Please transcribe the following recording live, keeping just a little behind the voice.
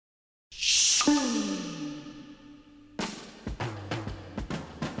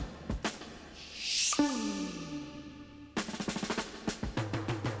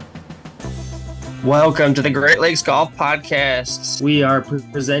Welcome to the Great Lakes Golf Podcast. We are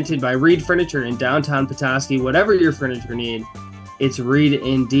presented by Reed Furniture in downtown Petoskey. Whatever your furniture need, it's Reed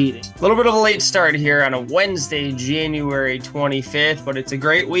indeed. A little bit of a late start here on a Wednesday, January 25th, but it's a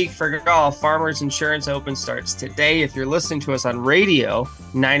great week for golf. Farmers Insurance Open starts today. If you're listening to us on radio,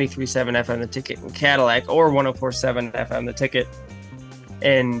 93.7 FM The Ticket in Cadillac or 104.7 FM The Ticket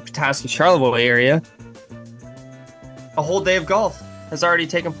in Petoskey, Charlevoix area, a whole day of golf has already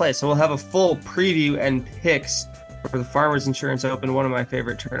taken place. So we'll have a full preview and picks for the Farmers Insurance Open, one of my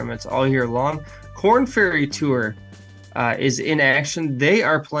favorite tournaments all year long. Korn Ferry Tour is in action. They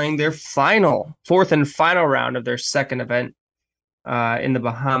are playing their fourth and final round of their second event in the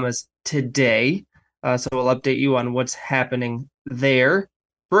Bahamas today. So we'll update you on what's happening there.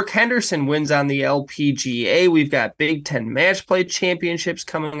 Brooke Henderson wins on the LPGA. We've got Big Ten Match Play Championships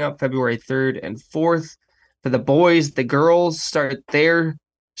coming up February 3rd and 4th. For the boys, the girls start their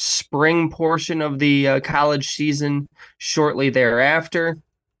spring portion of the college season shortly thereafter.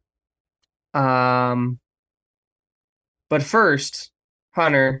 But first,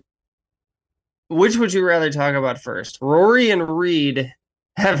 Hunter, which would you rather talk about first? Rory and Reed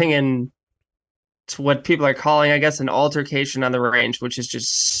having what people are calling, I guess, an altercation on the range, which is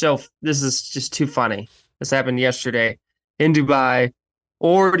this is just too funny. This happened yesterday in Dubai.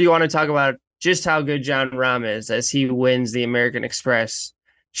 Or do you want to talk about just how good Jon Rahm is as he wins the American Express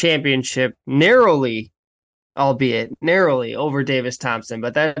Championship narrowly, albeit narrowly, over Davis Thompson?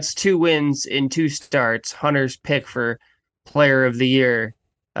 But that's 2 wins in 2 starts. Hunter's pick for Player of the Year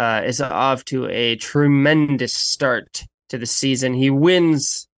is off to a tremendous start to the season. He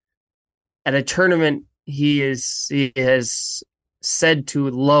wins at a tournament he has said to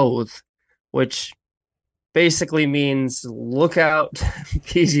loathe, which basically means look out,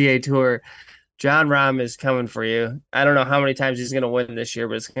 PGA Tour. Jon Rahm is coming for you. I don't know how many times he's going to win this year,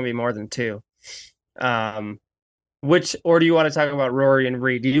 but it's going to be more than 2. Or do you want to talk about Rory and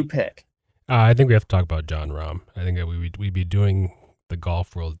Reed? Do you pick? I think we have to talk about Jon Rahm. I think that we'd be doing the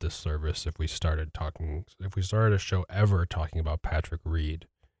golf world a disservice if we started a show ever talking about Patrick Reed.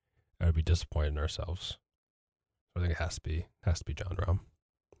 I would be disappointed in ourselves. I think it has to be Jon Rahm.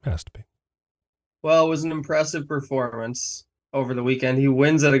 Has to be. Well, it was an impressive performance over the weekend. He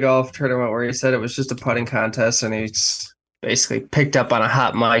wins at a golf tournament where he said it was just a putting contest, and he's basically picked up on a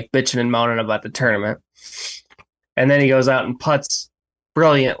hot mic, bitching and moaning about the tournament. And then he goes out and putts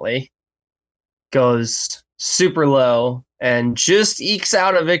brilliantly, goes super low, and just ekes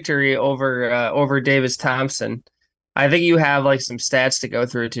out a victory over Davis Thompson. I think you have like some stats to go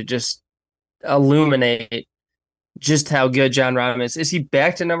through to just illuminate just how good Jon Rahm is. Is he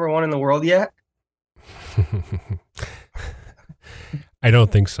back to number 1 in the world yet? I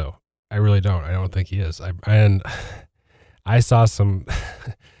don't think so. I really don't. I don't think he is. I saw some.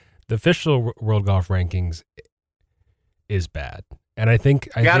 The official World Golf Rankings is bad, and I think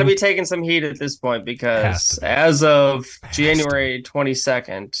got to be taking some heat at this point because as of January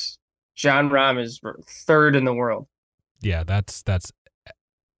 22nd, Jon Rahm is 3rd in the world. Yeah, that's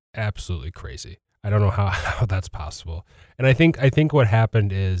absolutely crazy. I don't know how that's possible. And I think what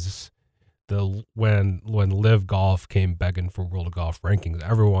happened is when Live Golf came begging for World Golf Rankings,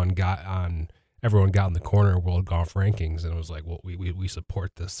 everyone got in the corner of World Golf Rankings, and it was like, well, we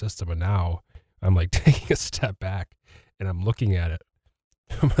support this system. And now I'm like taking a step back and I'm looking at it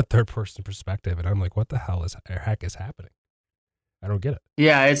from a third person perspective, and I'm like, what the heck is happening? I don't get it.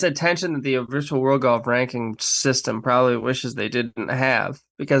 Yeah, it's a tension that the official World Golf Ranking system probably wishes they didn't have,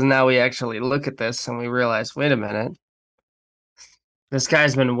 because now we actually look at this and we realize, wait a minute, this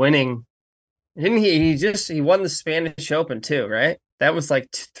guy's been winning. Didn't he? He won the Spanish Open too, right? That was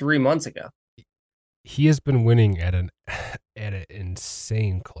like 3 months ago. He has been winning at an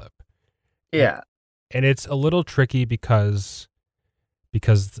insane clip. Yeah, and it's a little tricky because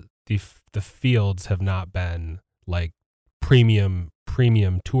the fields have not been like premium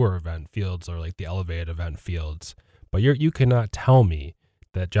tour event fields or like the elevated event fields. But you cannot tell me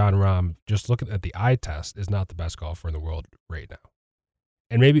that Jon Rahm, just looking at the eye test, is not the best golfer in the world right now.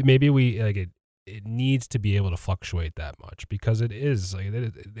 And maybe we like it needs to be able to fluctuate that much, because it is like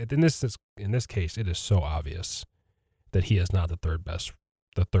in this case it is so obvious that he is not the third best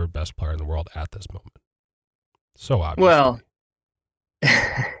player in the world at this moment. So obvious. Well,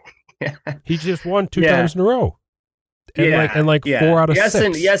 he just won 2 times in a row. And 4 out of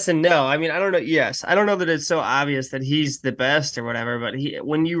 6. Yes and no. I mean, I don't know. Yes, I don't know that it's so obvious that he's the best or whatever. But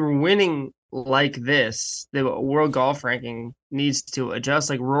when you're winning like this, the World Golf Ranking needs to adjust.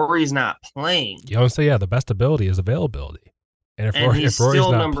 Like Rory's not playing. You always say, yeah, the best ability is availability. And and he's Rory's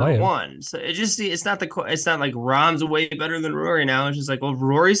still not number playing, one. So it's not like Rahm's way better than Rory now. It's just like, well,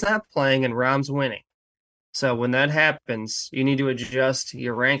 Rory's not playing and Rahm's winning. So when that happens, you need to adjust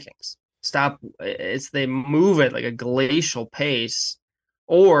your rankings. They move at like a glacial pace,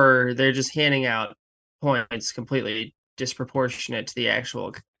 or they're just handing out points completely disproportionate to the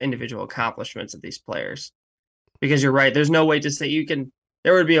actual individual accomplishments of these players. Because you're right, there's no way to say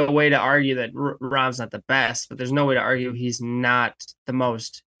there would be a way to argue that Rahm's not the best, but there's no way to argue he's not the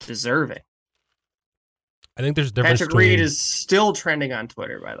most deserving. I think there's a difference. Patrick Reed is still trending on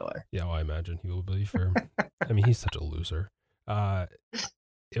Twitter, by the way. Yeah, well, I imagine he will be for. I mean, he's such a loser.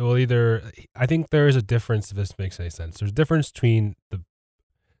 It will either. I think there is a difference. If this makes any sense, there's a difference between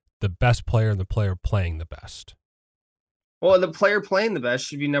the best player and the player playing the best. Well, the player playing the best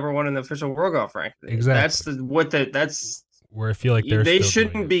should be number one in the official World Golf ranking. Exactly. That's where I feel like they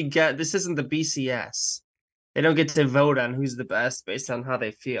shouldn't be this isn't the BCS. They don't get to vote on who's the best based on how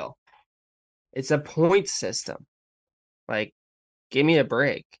they feel. It's a point system. Like, give me a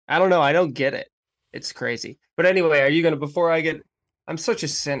break. I don't know. I don't get it. It's crazy. But anyway, I'm such a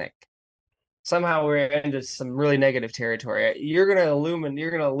cynic. Somehow we're into some really negative territory. You're gonna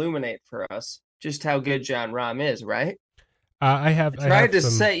illuminate for us just how good Jon Rahm is, right? I tried to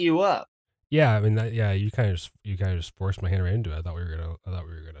set you up. Yeah, I mean, you kind of just forced my hand right into it. I thought we were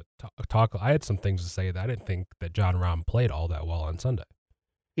gonna talk. I had some things to say that I didn't think that Jon Rahm played all that well on Sunday.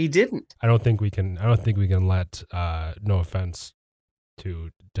 He didn't. I don't think we can let. No offense to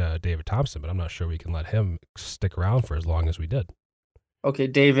David Thompson, but I'm not sure we can let him stick around for as long as we did. Okay,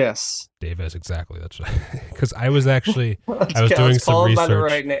 Davis, exactly. That's right. Because I was actually I was doing some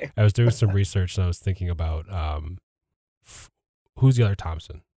research. I was doing some research and I was thinking about who's the other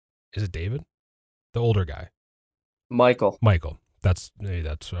Thompson? Is it David, the older guy? Michael. That's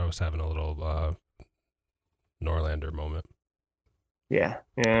I was having a little Norlander moment. Yeah.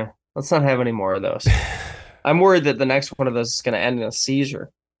 Let's not have any more of those. I'm worried that the next one of those is going to end in a seizure.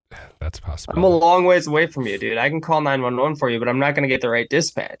 That's possible. I'm a long ways away from you, dude. I can call 911 for you, but I'm not going to get the right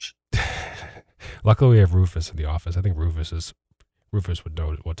dispatch. Luckily, we have Rufus in the office. I think Rufus would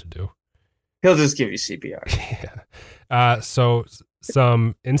know what to do. He'll just give you CPR. Yeah. So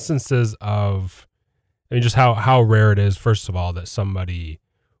some instances of, I mean, just how rare it is, first of all, that somebody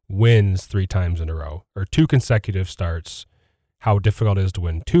wins 3 times in a row or 2 consecutive starts, how difficult it is to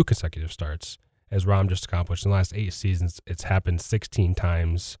win 2 consecutive starts, as Rahm just accomplished. In the last 8 seasons, it's happened 16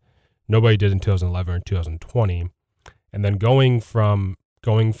 times. Nobody did in 2011 or 2020. And then going from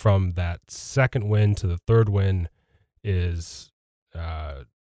that second win to the third win is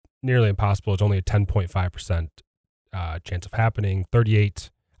nearly impossible. It's only a 10.5% chance of happening. 38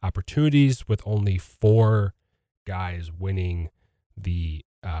 opportunities with only 4 guys winning the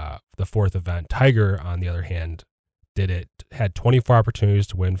 4th event. Tiger, on the other hand, had 24 opportunities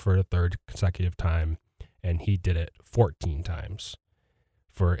to win for the 3rd consecutive time, and he did it 14 times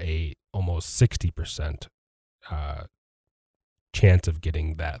for a almost 60% chance of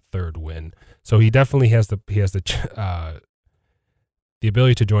getting that 3rd win. So he definitely has the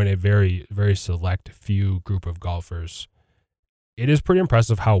ability to join a very, very select few group of golfers. It is pretty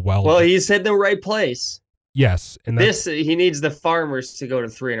impressive how well. Well, he's hit the right place. Yes, and he needs the Farmers to go to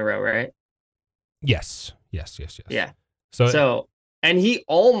 3 in a row, right? Yes. Yeah. So and he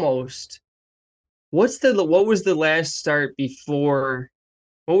almost. What was the last start before?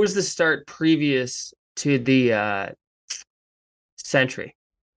 What was the start previous to the Century?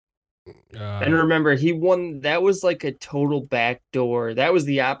 And remember, he won. That was like a total backdoor. That was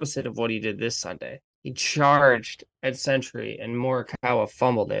the opposite of what he did this Sunday. He charged at Century, and Morikawa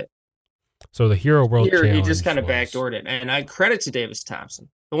fumbled it. So the Hero World Challenge, he just kind of backdoored it. And I credit to Davis Thompson.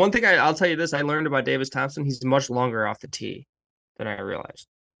 The one thing I'll tell you this, I learned about Davis Thompson, he's much longer off the tee than I realized.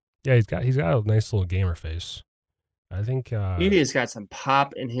 Yeah, he's got a nice little gamer face. I think he's got some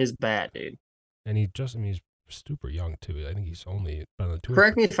pop in his bat, dude. And he's super young too. I think he's only been on the tour.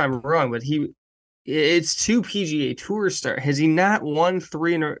 Correct me if I'm wrong, but it's 2 PGA Tour start. Has he not won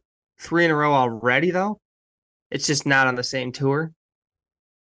 3 in a row already though? It's just not on the same tour.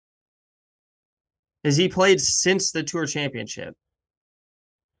 Has he played since the Tour Championship?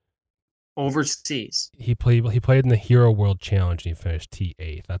 Overseas. He played in the Hero World Challenge and he finished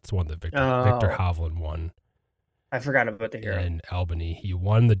T8th. That's the one that Victor Hovland won. I forgot about the Hero. In Albany. He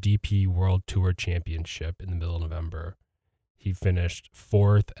won the DP World Tour Championship in the middle of November. He finished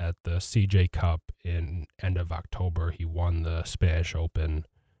 4th at the CJ Cup in end of October. He won the Spanish Open.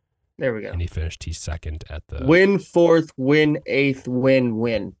 There we go. And he finished T2 at the win 4th, win 8th,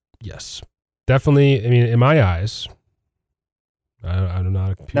 win. Yes. Definitely, I mean, in my eyes, I'm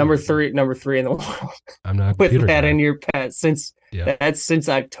not a computer Number guy. three, number three in the world I'm not a with computer that guy. in your pet Yeah. since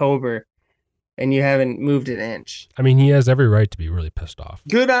October, and you haven't moved an inch. I mean, he has every right to be really pissed off.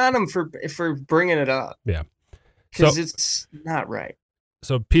 Good on him for bringing it up. Yeah. Because So it's not right.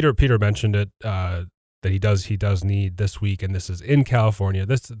 so Peter mentioned it that he does need this week, and this is in California.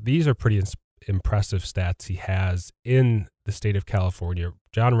 These are pretty impressive stats he has in the state of California.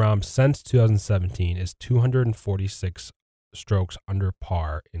 Jon Rahm since 2017 is 246 strokes under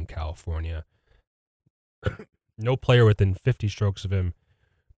par in California. No player within 50 strokes of him.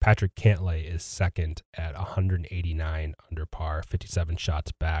 Patrick Cantlay is second at 189 under par, 57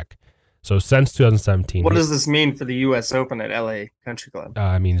 shots back. So since 2017, What does this mean for the U.S. Open at LA Country Club?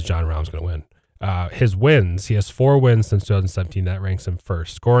 means Jon Rahm's going to win. His wins, he has 4 wins since 2017. That ranks him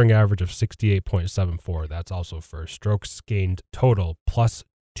first. Scoring average of 68.74. That's also first. Strokes gained total plus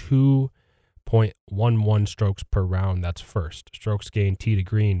 2.11 strokes per round. That's first. Strokes gained tee to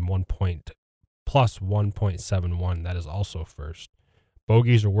green plus 1.71. That is also first.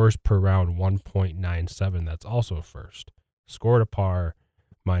 Bogeys or worse per round 1.97. That's also first. Score to par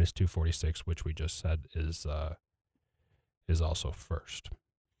minus 246, which we just said is also first.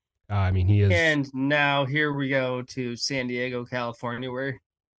 I mean, he is. And now here we go to San Diego, California, where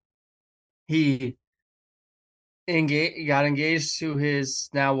he got engaged to his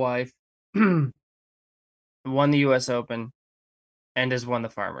now wife, won the U.S. Open, and has won the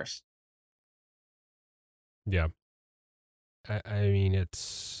Farmers. Yeah. I mean,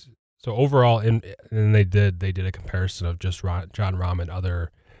 it's so overall, and they did a comparison of just Jon Rahm and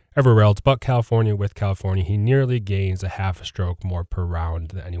everywhere else but California. With California, he nearly gains a half a stroke more per round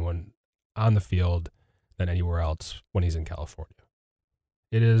than anyone on the field than anywhere else when he's in California.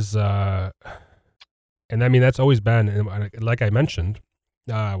 It is, and I mean that's always been, like I mentioned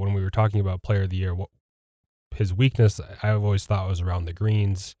when we were talking about Player of the Year. What his weakness I've always thought was around the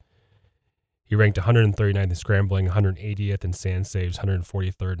greens. He ranked 139th in scrambling, 180th in sand saves,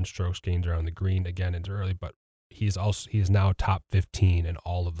 143rd in strokes gained around the green. Again, it's early, but he's now top 15 in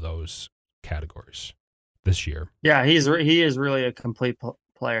all of those categories this year. Yeah, he is really a complete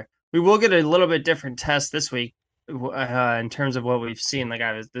player. We will get a little bit different test this week in terms of what we've seen.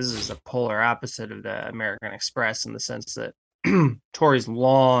 This is a polar opposite of the American Express in the sense that Torrey's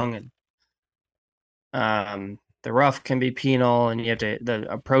long and the rough can be penal, and the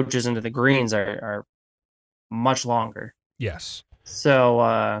approaches into the greens are much longer. Yes.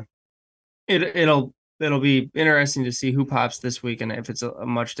 So it'll be interesting to see who pops this week and if it's a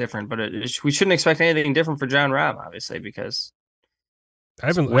much different. But we shouldn't expect anything different for Jon Rahm, obviously, because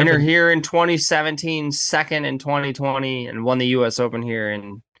winner here in 2017, second in 2020, and won the U.S. Open here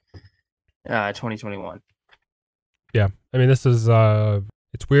in 2021. Yeah, I mean this is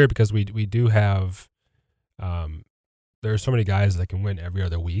it's weird because we do have. There are so many guys that can win every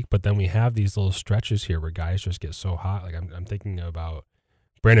other week, but then we have these little stretches here where guys just get so hot. Like I'm thinking about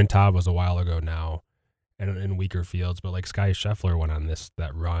Brandon Todd was a while ago now, and in weaker fields, but like Scottie Scheffler went on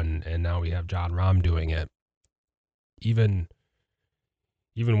that run, and now we have Jon Rahm doing it. Even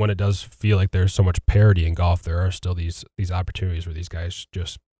when it does feel like there's so much parity in golf, there are still these opportunities where these guys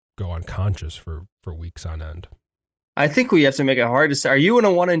just go unconscious for weeks on end. I think we have to make it hard to say. Are you in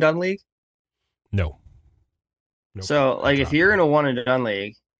a one and done league? No. Nope. So, like, if you're in a one and done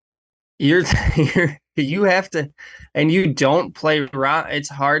league, you have to, and you don't play Rahm, it's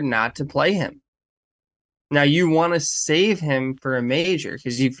hard not to play him. Now, you want to save him for a major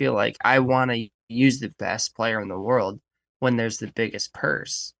because you feel like I want to use the best player in the world when there's the biggest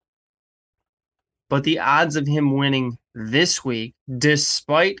purse. But the odds of him winning this week,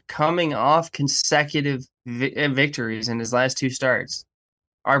 despite coming off consecutive victories in his last 2 starts,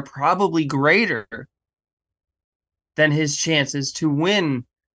 are probably greater than his chances to win,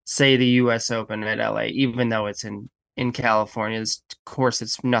 say, the U.S. Open at LA, even though it's in California. Of course,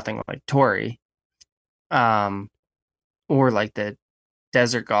 it's nothing like Torrey, or like the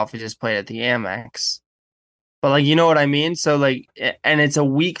Desert Golf he just played at the Amex. But, like, you know what I mean? So, like, and it's a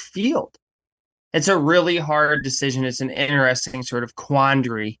weak field. It's a really hard decision. It's an interesting sort of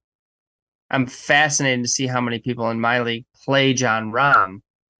quandary. I'm fascinated to see how many people in my league play Jon Rahm.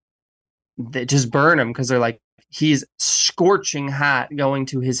 They just burn him because they're like, he's scorching hot going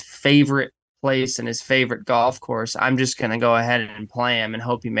to his favorite place and his favorite golf course. I'm just going to go ahead and play him and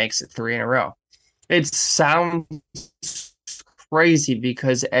hope he makes it 3 in a row. It sounds crazy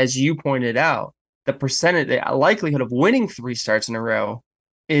because, as you pointed out, the likelihood of winning 3 starts in a row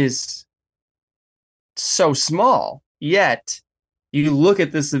is so small. Yet you look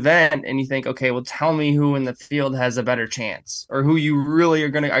at this event and you think, okay, well, tell me who in the field has a better chance, or who you really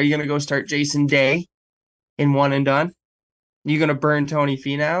are you going to go start Jason Day in one and done? You gonna burn Tony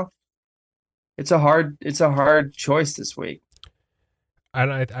Finau? It's a hard choice this week.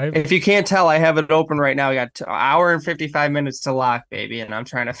 And I If you can't tell, I have it open right now. We got an hour and 55 minutes to lock, baby, and I'm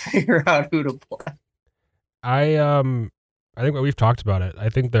trying to figure out who to play. I think we've talked about it. I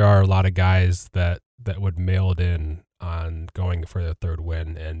think there are a lot of guys that would mail it in on going for the third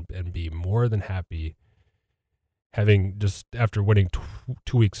win and be more than happy having just after winning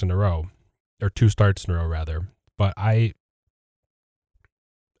 2 weeks in a row, or 2 starts in a row rather. But I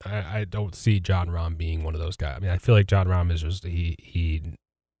don't see Jon Rahm being one of those guys. I mean, I feel like Jon Rahm is just he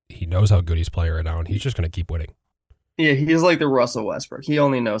knows how good he's playing right now, and he's just going to keep winning. Yeah, he's like the Russell Westbrook. He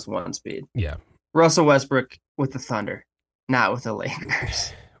only knows one speed. Yeah, Russell Westbrook with the Thunder, not with the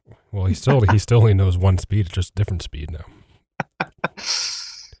Lakers. well, he still only knows one speed, it's just different speed now.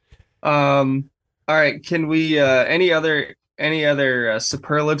 All right. Can we any other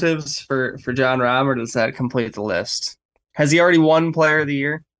superlatives for Jon Rahm, or does that complete the list? Has he already won Player of the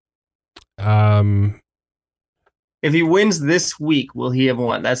Year? If he wins this week, will he have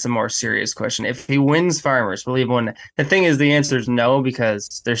won? That's a more serious question. If he wins Farmers, will he have won? The thing is, the answer is no,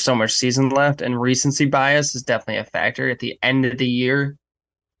 because there's so much season left, and recency bias is definitely a factor. At the end of the year,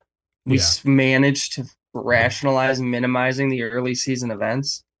 we managed to rationalize minimizing the early season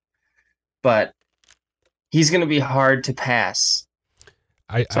events, but he's going to be hard to pass.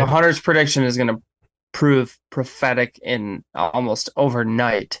 So Hunter's prediction is going to prove prophetic in almost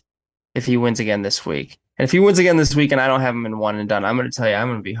overnight if he wins again this week. And if he wins again this week and I don't have him in one and done, I'm going to tell you, I'm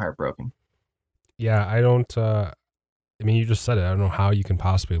going to be heartbroken. Yeah, I don't. I mean, you just said it. I don't know how you can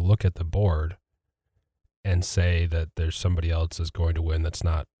possibly look at the board and say that there's somebody else is going to win that's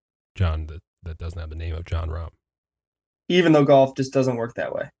not John, that doesn't have the name of Jon Rahm. Even though golf just doesn't work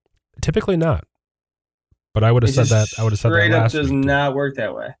that way. Typically not. But I would have said that. I would have said that last week. Straight up does not work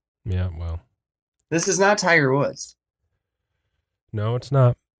that way. Yeah, well. This is not Tiger Woods. No, it's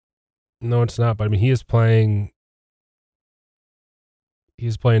not. No, it's not. But I mean, he is playing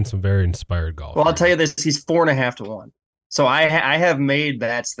some very inspired golf. Well, I'll tell you this: he's 4.5 to 1. So I have made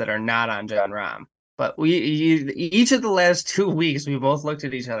bets that are not on Jon Rahm. But each of the last 2 weeks, we both looked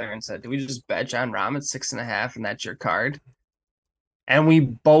at each other and said, "Do we just bet Jon Rahm at 6.5, and that's your card?" And we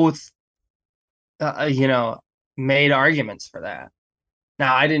both, made arguments for that.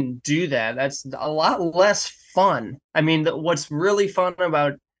 Now, I didn't do that. That's a lot less fun. I mean, what's really fun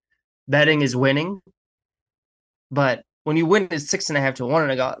about betting is winning. But when you win at 6.5 to 1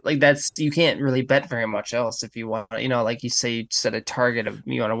 and a golf, like you can't really bet very much else if you want, like you say, you set a target of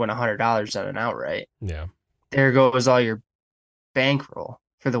you want to win $100 on an outright. Yeah. There goes all your bankroll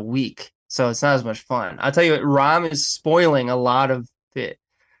for the week. So it's not as much fun. I'll tell you what, Rahm is spoiling a lot of the,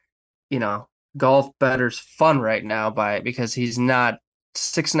 golf bettors fun right now because he's not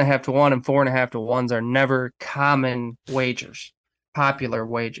 6.5 to 1 and 4.5 to 1s are never common wagers, popular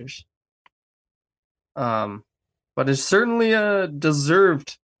wagers. But it's certainly a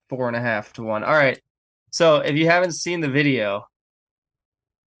deserved 4.5 to 1. All right. So if you haven't seen the video,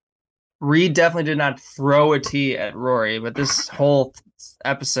 Reed definitely did not throw a tee at Rory, but this whole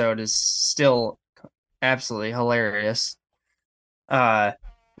episode is still absolutely hilarious.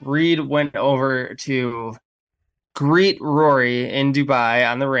 Reed went over to greet Rory in Dubai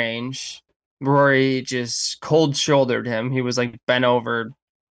on the range. Rory just cold-shouldered him. He was like bent over,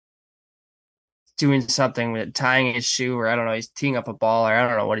 doing something with tying his shoe, or I don't know, he's teeing up a ball, or I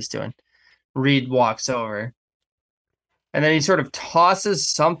don't know what he's doing. Reed walks over. And then he sort of tosses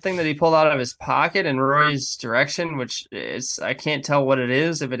something that he pulled out of his pocket in Rory's direction, which is, I can't tell what it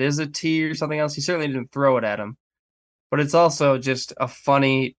is. If it is a tee or something else, he certainly didn't throw it at him. But it's also just a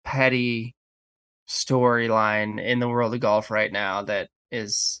funny, petty storyline in the world of golf right now that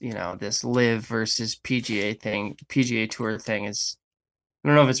is, this live versus PGA Tour thing is, I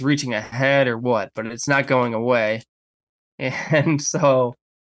don't know if it's reaching ahead or what, but it's not going away. And so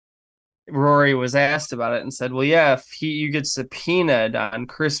Rory was asked about it and said, well, yeah, if you get subpoenaed on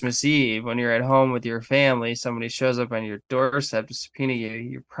Christmas Eve when you're at home with your family, somebody shows up on your doorstep to subpoena you,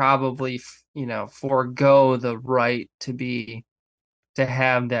 you probably, forego the right to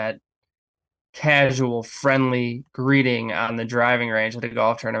have that casual, friendly greeting on the driving range at a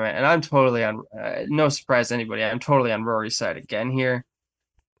golf tournament. And I'm totally on, no surprise to anybody, I'm totally on Rory's side again here.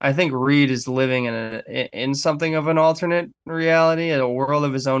 I think Reed is living in something of an alternate reality, a world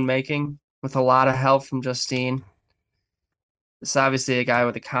of his own making, with a lot of help from Justine. It's obviously a guy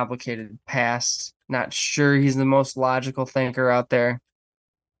with a complicated past. Not sure he's the most logical thinker out there.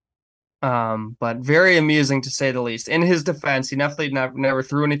 But very amusing to say the least. In his defense, he definitely never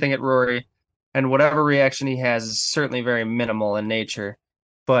threw anything at Rory, and whatever reaction he has is certainly very minimal in nature.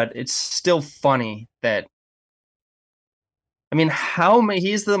 But it's still funny that I mean,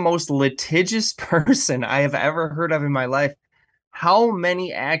 he's the most litigious person I have ever heard of in my life. How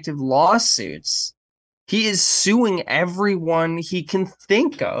many active lawsuits? He is suing everyone he can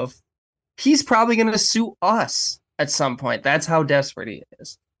think of. He's probably going to sue us at some point. That's how desperate he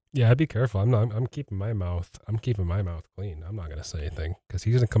is. Yeah, I'd be careful. I'm keeping my mouth clean. I'm not going to say anything because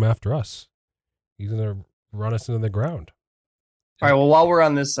he's going to come after us. He's going to run us into the ground. All right. Well, while we're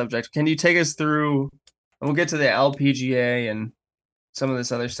on this subject, can you take us through? And we'll get to the LPGA and some of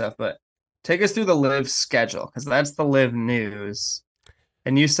this other stuff, but take us through the LIV schedule because that's the LIV news.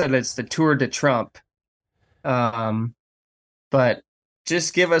 And you said it's the Tour de Trump, but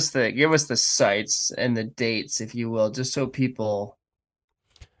just give us the sites and the dates, if you will, just so people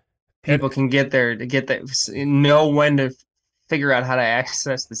can get there to get that, know when to figure out how to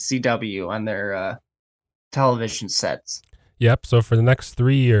access the CW on their television sets. Yep. So for the next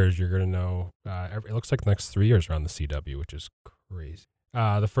 3 years, you're going to know. It looks like the next 3 years are on the CW, which is crazy.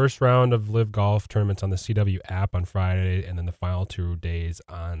 The first round of LIV Golf tournaments on the CW app on Friday, and then the final 2 days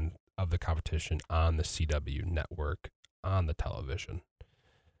of the competition on the CW network on the television.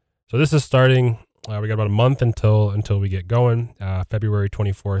 So this is starting. We got about a month until we get going. February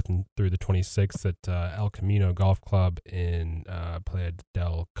 24th and through the 26th at El Camino Golf Club in Playa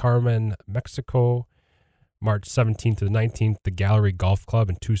del Carmen, Mexico. March 17th to the 19th, the Gallery Golf Club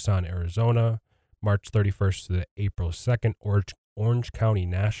in Tucson, Arizona. March 31st to the April 2nd, Orange County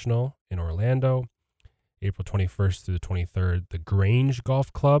National in Orlando. April 21st to the 23rd, the Grange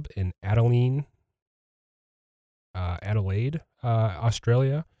Golf Club in Adelaide,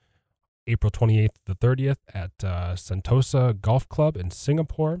 Australia. April 28th to the 30th at Sentosa Golf Club in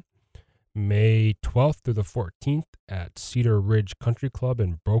Singapore. May 12th through the 14th at Cedar Ridge Country Club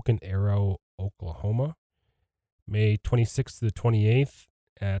in Broken Arrow, Oklahoma. May 26th to the 28th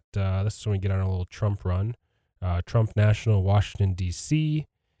at, this is when we get on a little Trump run, Trump National, Washington, D.C.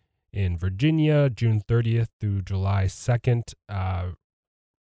 in Virginia. June 30th through July 2nd,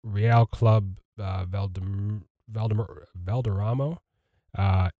 Real Club Valderrama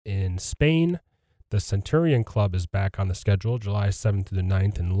in Spain. The Centurion Club is back on the schedule, July 7th to the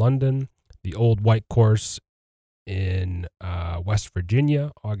 9th in London. The Old White Course in West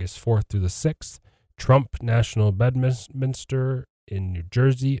Virginia, August 4th through the 6th. Trump National Bedminster in New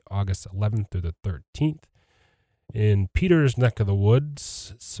Jersey, August 11th through the 13th. In Peter's neck of the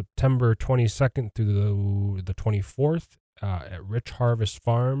woods, September 22nd through the 24th at Rich Harvest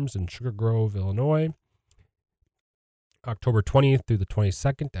Farms in Sugar Grove, Illinois. October 20th through the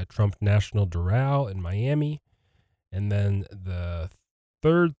 22nd at Trump National Doral in Miami. And then the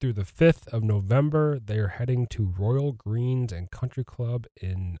 3rd through the 5th of November, they are heading to Royal Greens and Country Club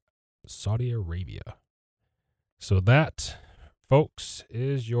in Saudi Arabia. So that, folks,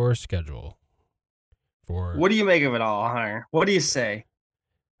 is your schedule. What do you make of it all, Hunter? What do you say?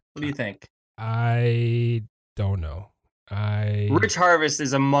 What do you think? I don't know. Rich Harvest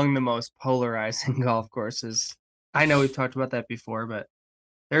is among the most polarizing golf courses. I know we've talked about that before, but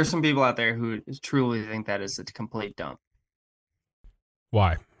there are some people out there who truly think that is a complete dump.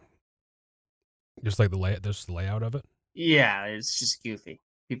 Why? Just like the layout of it? Yeah, it's just goofy.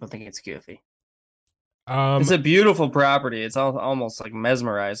 People think it's goofy. It's a beautiful property. It's almost like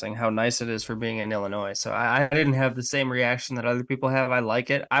mesmerizing how nice it is for being in Illinois. So I didn't have the same reaction that other people have. I like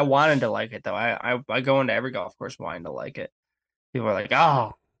it. I wanted to like it, though. I go into every golf course wanting to like it. People are like,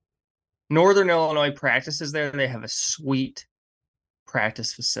 oh, Northern Illinois practices there. They have a sweet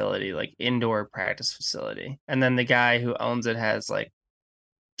practice facility, like indoor practice facility. And then the guy who owns it has like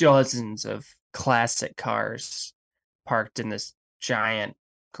dozens of classic cars parked in this giant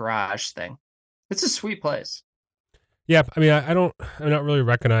garage thing. It's a sweet place. Yeah, I mean, I don't really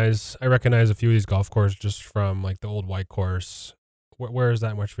recognize. I recognize a few of these golf courses just from like the Old White Course. Where is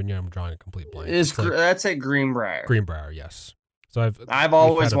that in West Virginia? I'm drawing a complete blank. That's at Greenbrier. Greenbrier, yes. So I've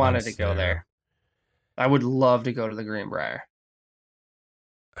always wanted to go there. I would love to go to the Greenbrier.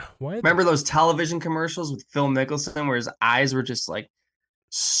 Remember those television commercials with Phil Mickelson where his eyes were just like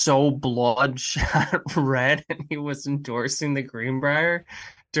so bloodshot red and he was endorsing the Greenbrier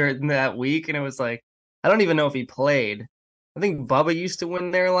during that week? And it was like, I don't even know if he played. I think Bubba used to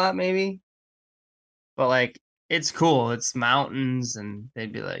win there a lot, maybe. But like, it's cool. It's mountains, and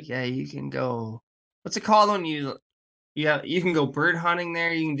they'd be like, yeah, you can go. What's it called when you can go bird hunting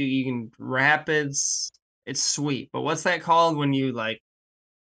there? You can rapids. It's sweet. But what's that called when you like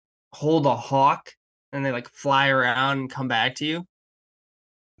hold a hawk and they like fly around and come back to you?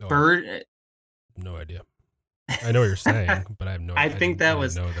 Bird? No idea. I know what you're saying, but I have no idea. I think that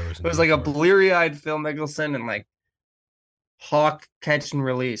was it was like a bleary-eyed Phil Mickelson and like hawk catch and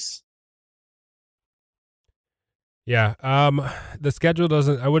release. Yeah. The schedule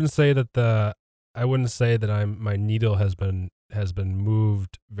doesn't. I wouldn't say that my needle has been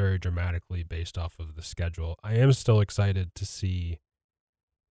moved very dramatically based off of the schedule. I am still excited to see.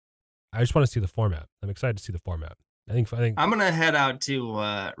 I just want to see the format. I'm excited to see the format. I think I'm gonna head out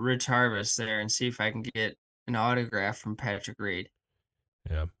to Rich Harvest there and see if I can get an autograph from Patrick Reed.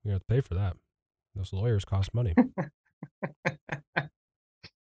 Yeah, you have to pay for that. Those lawyers cost money.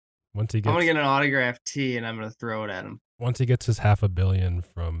 Once he I'm gonna gets get an autographed tee and I'm gonna throw it at him. once he gets his $500 million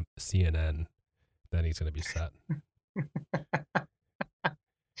from CNN, then he's gonna be set.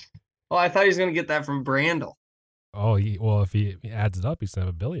 Oh, I thought he was gonna get that from Brandel. Oh, well, if he adds it up, he's gonna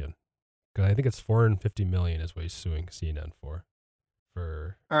have $1 billion. Because I think it's $450 million is what he's suing CNN for.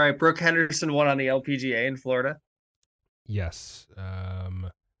 All right, Brooke Henderson won on the LPGA in Florida. Yes.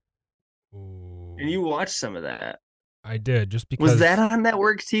 And you watched some of that. I did, just because. Was that on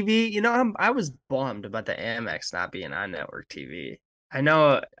network TV? You know, I was bummed about the Amex not being on network TV. I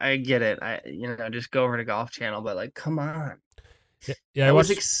know, I get it. Just go over to Golf Channel, but like, come on. Yeah, it was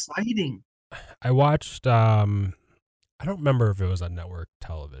exciting. I watched. I don't remember if it was on network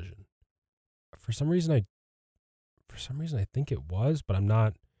television. For some reason, I think it was, but I'm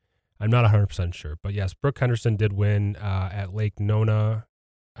not 100% sure. But yes, Brooke Henderson did win at Lake Nona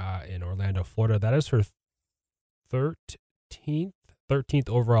in Orlando, Florida. That is her 13th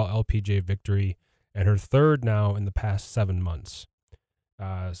overall LPGA victory, and her third now in the past 7 months.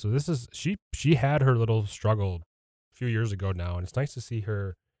 So this is she had her little struggle a few years ago now, and it's nice to see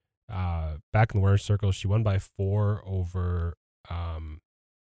her back in the winner's circle. She won by 4 over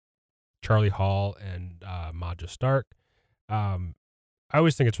Charlie Hall and Maja Stark. I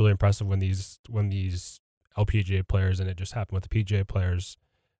always think it's really impressive when these LPGA players, and it just happened with the PGA players,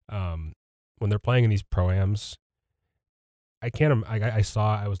 when they're playing in these pro-ams. I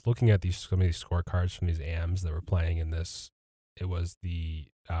was looking at some of these scorecards from these AMs that were playing in this. It was the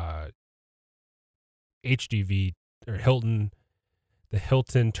HDV or Hilton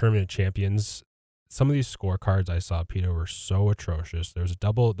Tournament Champions. Some of these scorecards I saw, Peter, were so atrocious. There was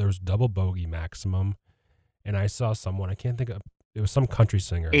double bogey maximum, and I saw someone, I can't think of, it was some country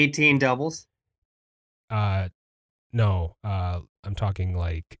singer. 18 doubles? No, I'm talking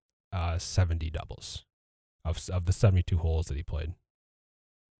like 70 doubles of the 72 holes that he played.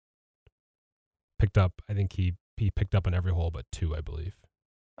 Picked up, I think he picked up on every hole but 2, I believe.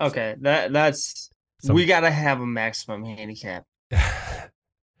 Okay, we got to have a maximum handicap.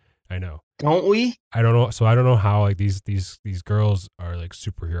 I know. Don't we? I don't know. So I don't know how like these girls are like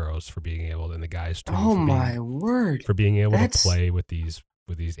superheroes for being able to, and the guys too. Oh my word! For being able to play with these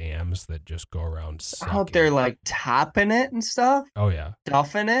AMs that just go around sucking. Out there like topping it and stuff. Oh yeah.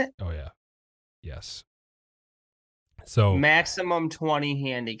 Duffing it. Oh yeah. Yes. So maximum 20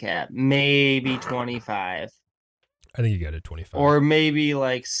 handicap, maybe 25. I think you get it 25. Or maybe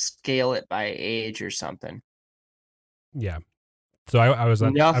like scale it by age or something. Yeah. So I was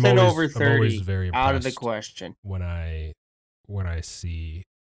nothing over 30. I'm always very out of the question when I see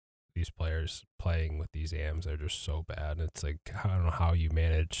these players playing with these AMs. They're just so bad. It's like, I don't know how you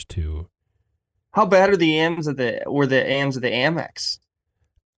manage to. How bad are the AMs of the Amex?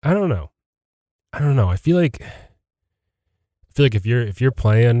 I don't know. I feel like if you're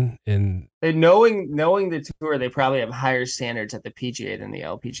playing in knowing the tour, they probably have higher standards at the PGA than the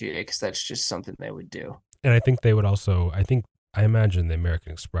LPGA, because that's just something they would do. And I think they would also. I imagine the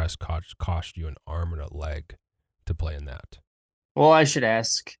American Express cost you an arm and a leg to play in that. Well, I should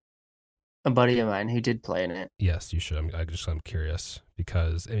ask a buddy of mine who did play in it. Yes, you should. I'm curious,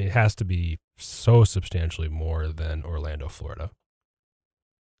 because it has to be so substantially more than Orlando, Florida.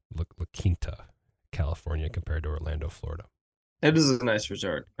 La Quinta, California, compared to Orlando, Florida. It is a nice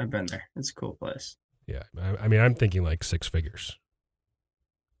resort. I've been there. It's a cool place. Yeah, I'm thinking like 6 figures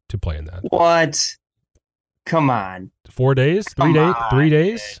to play in that. What? Come on. 4 days? 3 days? 3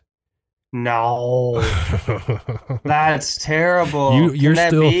 days? No. That's terrible. You're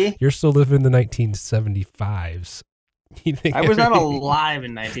still living in the 1975s. I was not alive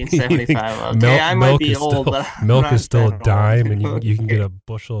in 1975. Okay, I might be old, but milk is still a dime, and you can get a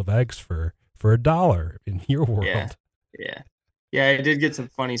bushel of eggs for $1 in your world. Yeah. I did get some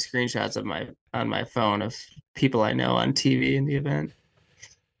funny screenshots on my phone of people I know on TV in the event.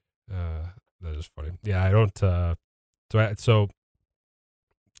 That is funny. Yeah, I don't. So.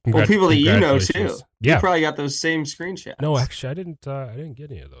 Well, people that you know too. Yeah, you probably got those same screenshots. No, actually, I didn't. I didn't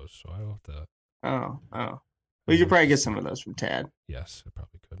get any of those, so I'll have to. Oh. Well, you could probably get some of those from Tad. Yes, I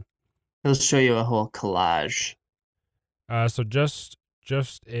probably could. He'll show you a whole collage. So just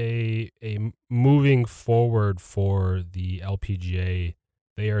a moving forward for the LPGA,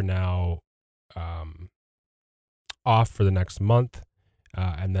 they are now off for the next month.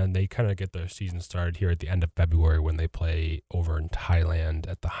 And then they kind of get their season started here at the end of February when they play over in Thailand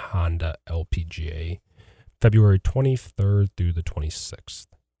at the Honda LPGA, February 23rd through the 26th.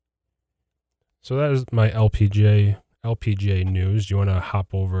 So that is my LPGA news. You want to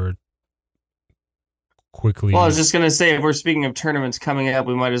hop over quickly? Well, I was just going to say, if we're speaking of tournaments coming up,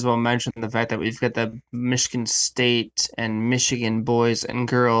 we might as well mention the fact that we've got the Michigan State and Michigan boys and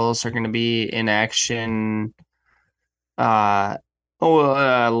girls are going to be in action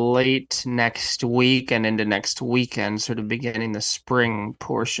late next week and into next weekend, sort of beginning the spring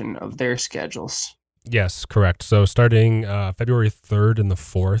portion of their schedules. Yes, correct. So starting February 3rd and the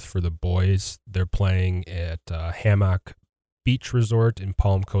 4th for the boys, they're playing at Hammock Beach Resort in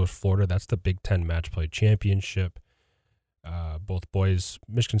Palm Coast, Florida. That's the Big Ten Match Play Championship. Both boys,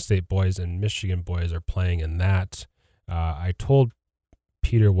 Michigan State boys and Michigan boys, are playing in that. I told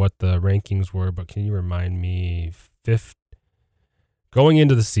Peter what the rankings were, but can you remind me? Going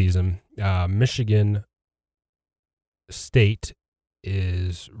into the season, Michigan State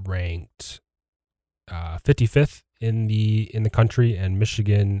is ranked 55th in the country, and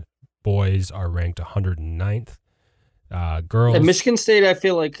Michigan boys are ranked 109th. Girls, and Michigan State, I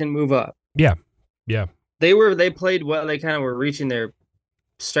feel like, can move up. Yeah. They played well. They kind of were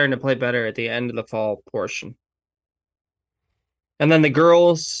starting to play better at the end of the fall portion. And then the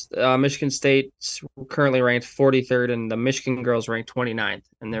girls, Michigan State's currently ranked 43rd, and the Michigan girls ranked 29th,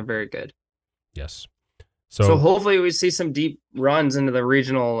 and they're very good. Yes. So hopefully we see some deep runs into the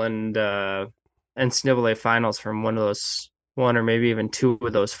regional and NCAA finals from one or maybe even two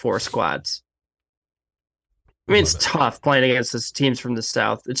of those four squads. I mean, it's tough playing against these teams from the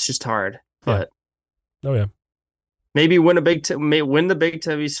South. It's just hard. But maybe win the Big Ten.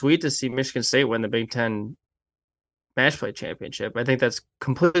 It'd be sweet to see Michigan State win the Big Ten Match Play Championship. I think that's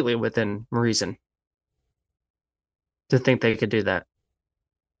completely within reason to think they could do that.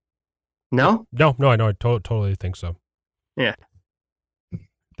 No? No, I know. I totally think so. Yeah.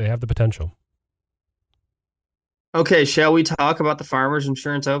 They have the potential. Okay, shall we talk about the Farmers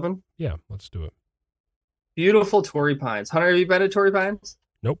Insurance Open? Yeah, let's do it. Beautiful Torrey Pines. Hunter, have you been to Torrey Pines?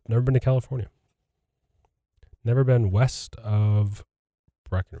 Nope, never been to California. Never been west of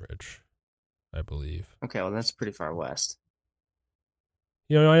Breckenridge, I believe. Okay, well, that's pretty far west.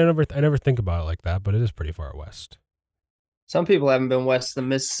 You know, I never think about it like that, but it is pretty far west. Some people haven't been west of the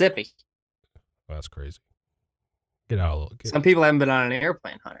Mississippi. Well, that's crazy. Get out a little. Some people haven't been on an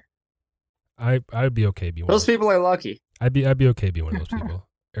airplane, Hunter. I'd be okay being those people are lucky. I'd be okay being one of those people.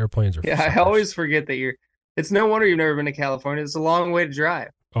 Airplanes are. Yeah, I always forget that you're. It's no wonder you've never been to California. It's a long way to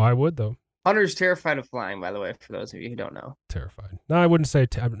drive. Oh, I would though. Hunter's terrified of flying, by the way, for those of you who don't know. Terrified. No, I wouldn't say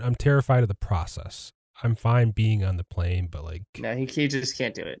I'm terrified of the process. I'm fine being on the plane, but like. No, he just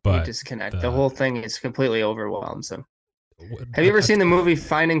can't do it. But he just cannot. The whole thing is completely overwhelmed. So, have you ever seen the movie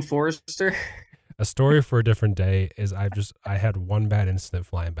Finding Forrester? A story for a different day is I had one bad incident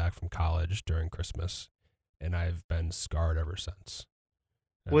flying back from college during Christmas, and I've been scarred ever since.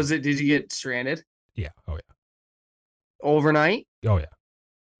 Did you get stranded? Yeah. Oh yeah. Overnight? Oh yeah.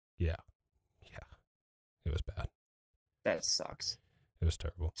 Yeah. It was bad. That sucks. It was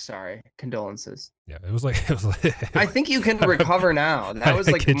terrible. Sorry. Condolences. Yeah, it was like I think you can recover now. That was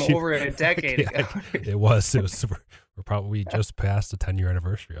like over a decade ago. It was. We're probably just past the 10-year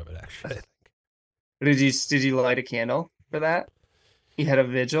anniversary of it, actually. Did you light a candle for that? You had a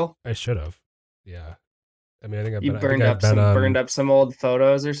vigil? I should have. Yeah. I mean, I think I've burned up some old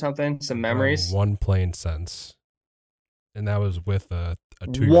photos or something, some memories. One plane since, and that was with a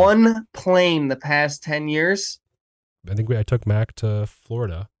 2-year. One plane the past 10 years. I think I took Mac to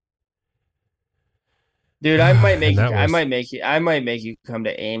Florida. Dude, I might make you come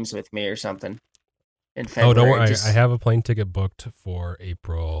to Ames with me or something. In February. Oh, don't worry. I have a plane ticket booked for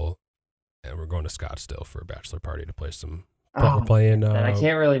April, and we're going to Scottsdale for a bachelor party to play some. We're playing. And I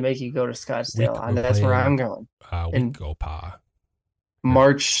can't really make you go to Scottsdale. That's where I'm going. Wekopa.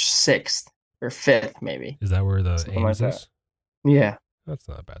 March 6th or 5th, maybe. Is that where the something Ames like is? Yeah. That's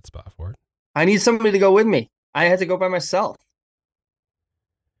not a bad spot for it. I need somebody to go with me. I had to go by myself.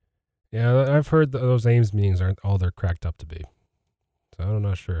 Yeah, I've heard those Ames meetings aren't all they're cracked up to be. So I'm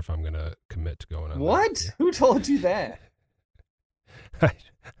not sure if I'm going to commit to going on. What? Who told you that?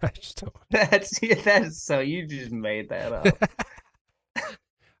 I just don't. That's so you just made that up.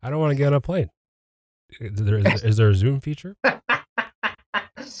 I don't want to get on a plane. Is there a Zoom feature?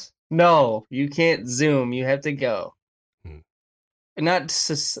 No, you can't Zoom. You have to go. Not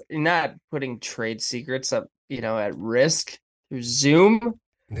putting trade secrets up, at risk through Zoom.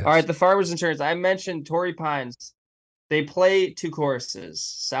 Yes. All right, the Farmers Insurance. I mentioned Torrey Pines. They play 2 courses,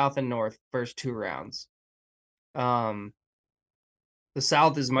 South and North, first 2 rounds. Um, the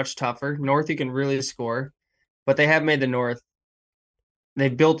South is much tougher. North, you can really score, but they have made the North. They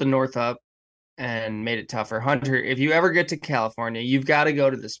built the North up and made it tougher. Hunter, if you ever get to California, you've got to go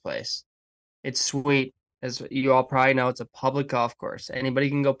to this place. It's sweet. As you all probably know, it's a public golf course. Anybody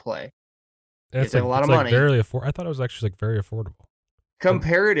can go play. And You have to have a lot it's of like money. very affordable. I thought it was actually like very affordable.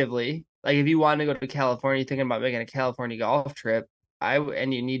 Comparatively, like if you want to go to California, you're thinking about making a California golf trip,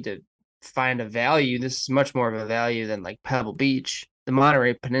 and you need to find a value. This is much more of a value than like Pebble Beach, the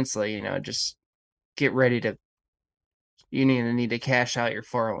Monterey Peninsula. Just get ready to. You need to cash out your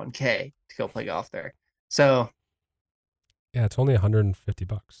 401k to go play golf there. So Yeah, it's only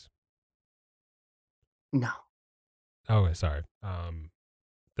 $150. no, Oh, sorry.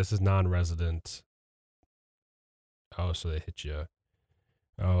 This is non-resident. Oh, so they hit you.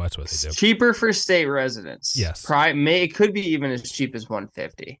 Oh, that's what they do. it's cheaper for state residents. Yes. It could be even as cheap as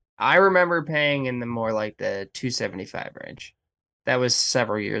 150. I remember paying in the more like the 275 range. That was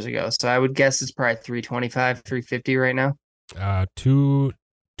several years ago. So I would guess it's probably 325, 350 right now.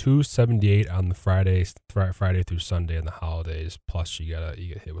 278 on the Friday through Sunday and the holidays. Plus you get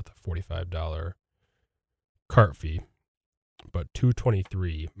hit with a $45 cart fee. But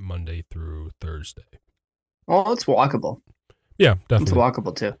 223 Monday through Thursday. Well, it's walkable. Yeah, definitely. It's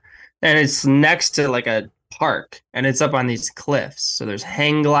walkable too. And it's next to like a park and it's up on these cliffs. So there's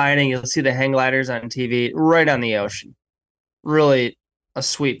hang gliding. You'll see the hang gliders on TV right on the ocean. Really a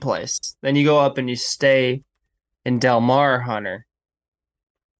sweet place. Then you go up and you stay in Del Mar, Hunter.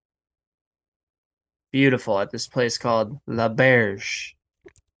 Beautiful at this place called La Berge.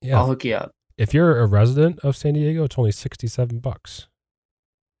 Yeah. I'll hook you up. If you're a resident of San Diego, it's only $67.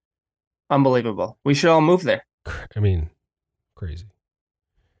 Unbelievable. We should all move there. I mean, crazy.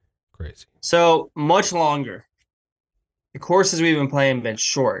 So much longer. The courses we've been playing have been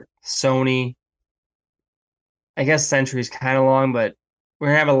short. Sony, I guess Century's kind of long, but we're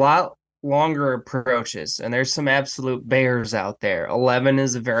going to have a lot longer approaches, and there's some absolute bears out there. 11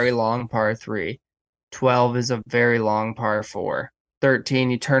 is a very long par 3. 12 is a very long par 4. 13,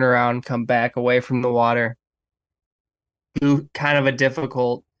 you turn around, come back away from the water. Do kind of a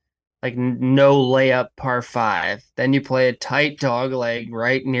difficult, like no layup par 5. Then you play a tight dog leg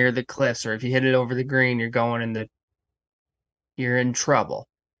right near the cliffs, or if you hit it over the green, you're in trouble.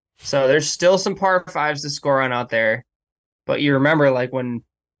 So there's still some par 5s to score on out there, but you remember like when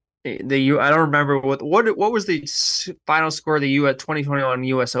I don't remember what was the final score of the 2021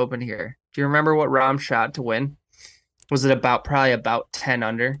 U.S. Open here. Do you remember what Rahm shot to win? Was it probably about 10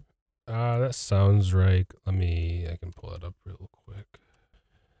 under? That sounds right. I can pull it up real quick.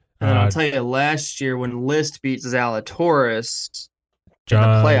 And I'll tell you, last year when List beat Zalatoris in the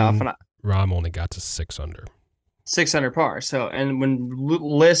playoff, and Rahm only got to 6 under. 6 under par. So, and when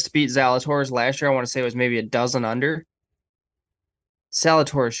List beat Zalatoris last year, I want to say it was maybe a dozen under.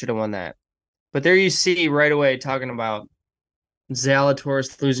 Zalatoris should have won that. But there you see right away talking about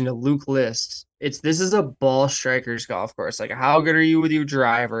Zalatoris losing to Luke List. This is a ball striker's golf course. Like, how good are you with your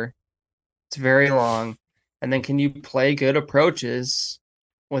driver? It's very long. And then can you play good approaches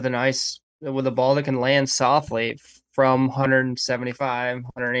with a ball that can land softly from 175,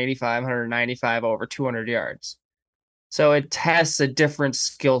 185, 195 over 200 yards. So it tests a different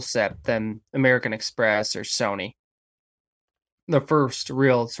skill set than American Express or Sony. The first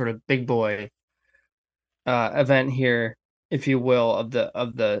real sort of big boy event here, if you will, of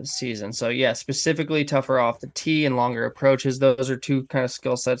the season. So yeah, specifically tougher off the tee and longer approaches. Those are two kind of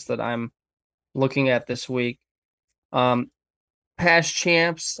skill sets that I'm looking at this week. Past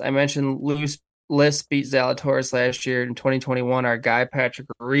champs, I mentioned List beat Zalatoris last year in 2021. Our guy Patrick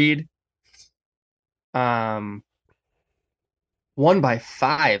Reed, won by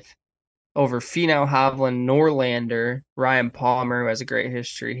 5 over Finau, Hovland, Norlander, Ryan Palmer, who has a great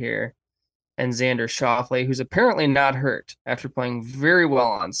history here, and Xander Schauffele, who's apparently not hurt after playing very well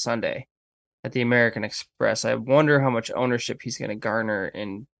on Sunday at the American Express. I wonder how much ownership he's going to garner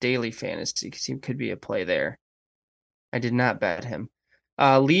in daily fantasy because he could be a play there. I did not bet him.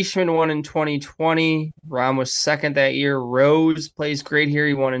 Leishman won in 2020. Rahm was second that year. Rose plays great here.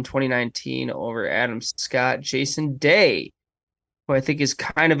 He won in 2019 over Adam Scott. Jason Day, who I think is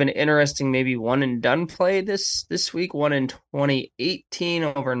kind of an interesting maybe one and done play this week. Won in 2018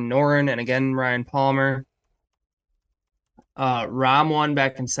 over Noren and again Ryan Palmer. Rahm won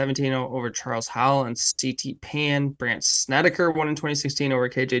back in 2017 over Charles Howell and CT Pan. Brandt Snedeker won in 2016 over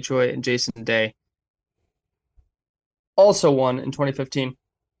KJ Choi, and Jason Day also won in 2015.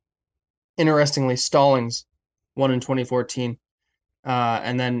 Interestingly, Stallings won in 2014.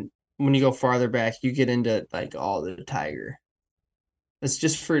 And then when you go farther back, you get into like all the Tiger It's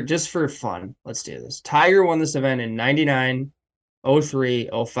just for fun. Let's do this. Tiger won this event in 99, 03,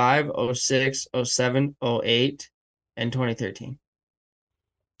 05, 06, 07, 08, and 2013.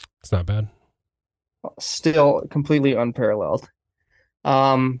 It's not bad. Still completely unparalleled.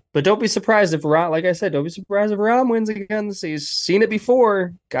 But don't be surprised if Rahm, like I said, don't be surprised if Rahm wins again. He's seen it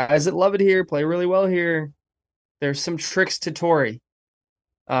before. Guys that love it here play really well here. There's some tricks to Torrey.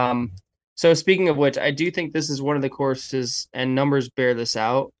 So speaking of which, I do think this is one of the courses, and numbers bear this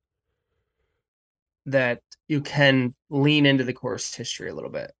out, that you can lean into the course history a little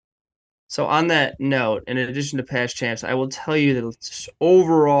bit. So on that note, in addition to past champs, I will tell you that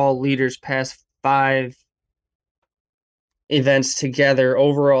overall leaders past 5 events together,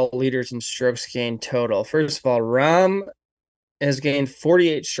 overall leaders in strokes gained total. First of all, Rahm has gained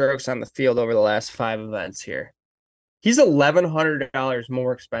 48 strokes on the field over the last 5 events here. He's $1,100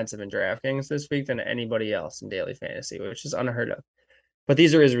 more expensive in DraftKings this week than anybody else in daily fantasy, which is unheard of. But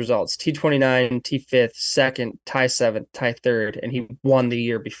these are his results: T29, T5th, 2nd, tie 7th, tie 3rd, and he won the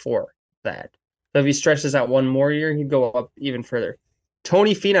year before that. So if he stretches out one more year, he'd go up even further.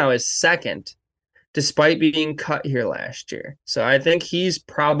 Tony Finau is 2nd, despite being cut here last year. So I think he's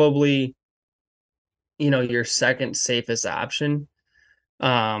probably, your second safest option.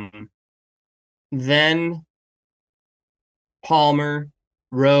 Then Palmer,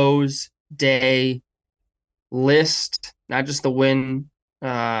 Rose, Day, List, not just the win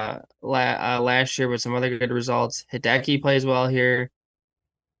last year, but some other good results. Hideki plays well here.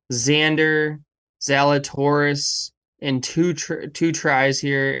 Xander, Zalatoris in two tries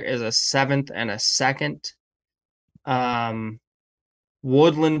here is a 7th and a 2nd.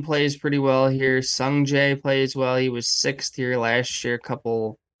 Woodland plays pretty well here. Sungjae plays well. He was 6th here last year.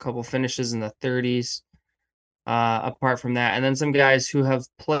 Couple finishes in the 30s. Apart from that, and then some guys who have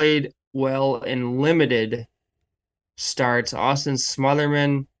played well in limited starts. Austin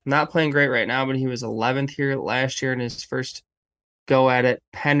Smotherman, not playing great right now, but he was 11th here last year in his first go at it.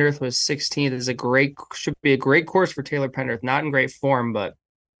 Pendrith was 16th. Should be a great course for Taylor Pendrith. Not in great form, but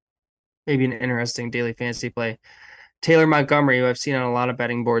maybe an interesting daily fantasy play. Taylor Montgomery, who I've seen on a lot of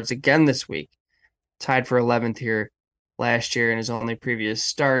betting boards again this week, tied for 11th here last year in his only previous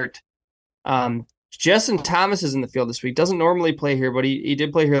start. Justin Thomas is in the field this week. Doesn't normally play here, but he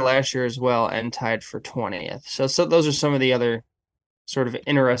did play here last year as well and tied for 20th. So those are some of the other sort of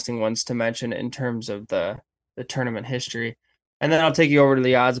interesting ones to mention in terms of the tournament history. And then I'll take you over to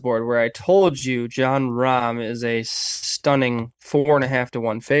the odds board where I told you Jon Rahm is a stunning 4.5 to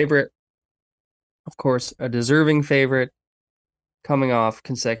 1 favorite. Of course, a deserving favorite coming off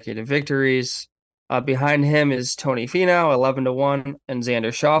consecutive victories. Behind him is Tony Finau, 11 to 1, and Xander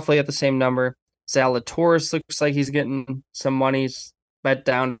Schauffele at the same number. Zalatoris looks like he's getting some money. Bet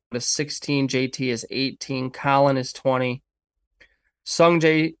down to 16. JT is 18. Colin is 20.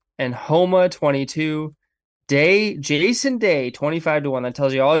 Sungjae and Homa, 22. Jason Day, 25 to 1. That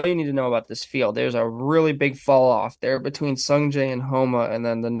tells you all you need to know about this field. There's a really big fall off there between Sungjae and Homa, and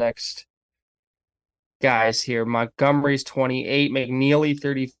then the next guys here. Montgomery's 28. McNeely,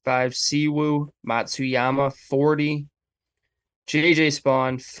 35. Siwoo, Matsuyama, 40. JJ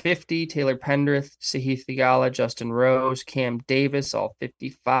Spawn, 50. Taylor Pendrith, Sahith Theegala, Justin Rose, Cam Davis, all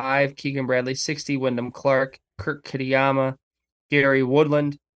 55. Keegan Bradley, 60. Wyndham Clark, Kurt Kitayama, Gary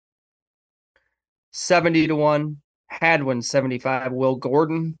Woodland, 70 to 1. Hadwin, 75. Will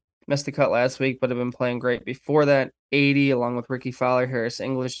Gordon, missed the cut last week, but have been playing great before that. 80, along with Ricky Fowler, Harris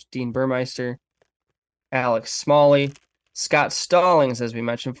English, Dean Burmeister, Alex Smalley. Scott Stallings, as we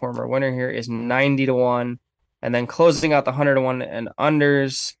mentioned, former winner here, is 90 to 1. And then closing out the 100 to 1 and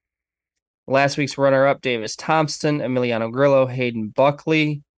unders, last week's runner-up, Davis Thompson, Emiliano Grillo, Hayden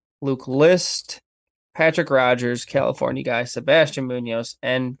Buckley, Luke List, Patrick Rogers, California guy, Sebastian Munoz,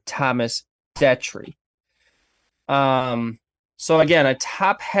 and Thomas Detry. So again, a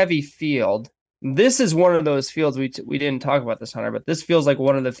top-heavy field. This is one of those fields we didn't talk about this, Hunter, but this feels like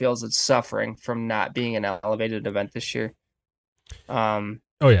one of the fields that's suffering from not being an elevated event this year.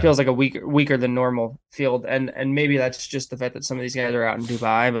 Oh yeah, feels like a weaker than normal field, and maybe that's just the fact that some of these guys are out in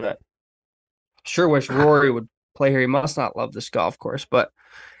Dubai. But sure wish Rory would play here. He must not love this golf course. But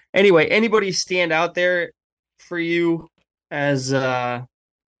anyway, anybody stand out there for you as Tony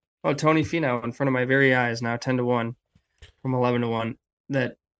Finau in front of my very eyes now, 10 to 1 from 11 to 1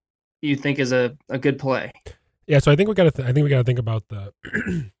 that you think is a good play? Yeah, so I think we got to think about the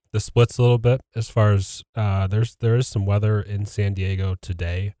the splits a little bit as far as there is some weather in San Diego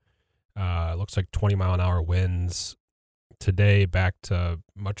today. It looks like 20-mile-an-hour winds today, back to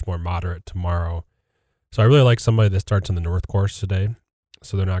much more moderate tomorrow. So I really like somebody that starts on the North Course today.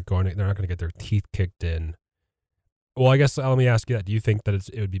 So they're not going to get their teeth kicked in Well, I guess let me ask you that. Do you think that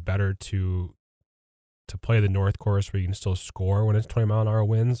it would be better to play the North course where you can still score when it's 20-mile-an-hour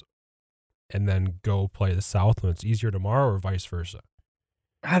winds, and then go play the South when it's easier tomorrow, or vice versa?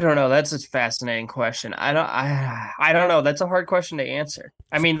 I don't know. That's a fascinating question. I don't know. That's a hard question to answer.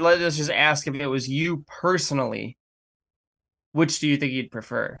 I mean, let's just ask if it was you personally, which do you think you'd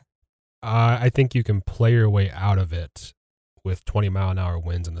prefer? I think you can play your way out of it with 20-mile-an-hour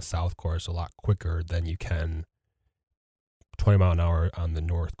winds in the South course a lot quicker than you can 20-mile-an-hour on the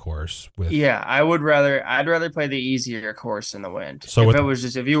North course. Yeah, I'd rather play the easier course in the wind. So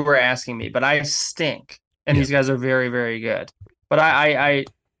if you were asking me, but I stink, and these guys are very, very good. But I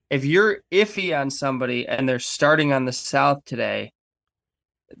if you're iffy on somebody and they're starting on the South today,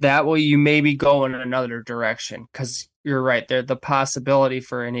 that way you maybe go in another direction, because you're right there. The possibility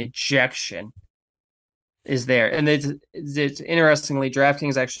for an ejection is there, and it's interestingly,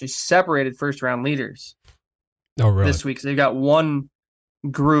 DraftKings actually separated first round leaders. Oh, really? This week, so they've got one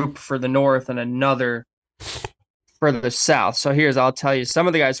group for the North and another for the South. So I'll tell you some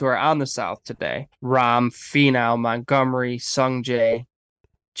of the guys who are on the South today: Rahm, Finau, Montgomery, Sungjae,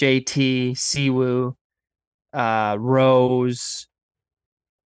 JT, Siwoo, Rose,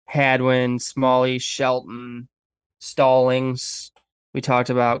 Hadwin, Smalley, Shelton, Stallings. We talked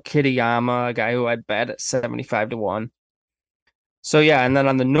about Kitayama, a guy who I'd bet at 75-1. So yeah, and then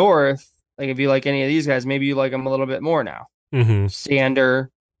on the North, like if you like any of these guys, maybe you like them a little bit more now. Mm-hmm.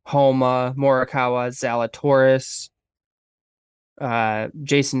 Sander, Homa, Morikawa, Zalatoris,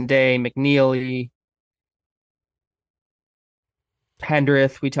 Jason Day, McNeely,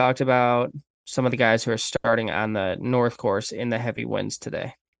 Pendrith. We talked about some of the guys who are starting on the North course in the heavy winds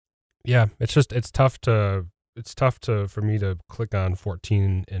today. Yeah, it's tough for me to click on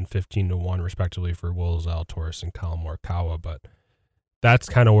 14 and 15-1 respectively for Will Zalatoris and Collin Morikawa, but that's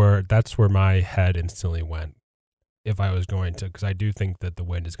where my head instantly went if I was going to, because I do think that the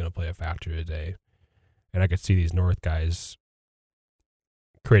wind is going to play a factor today, and I could see these North guys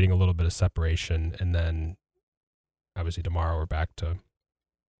creating a little bit of separation, and then obviously tomorrow we're back to,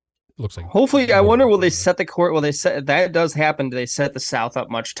 looks like. Hopefully, I wonder, will they set the court? Will they set, that does happen? Do they set the South up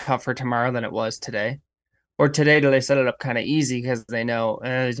much tougher tomorrow than it was today? Or today, do they set it up kind of easy because they know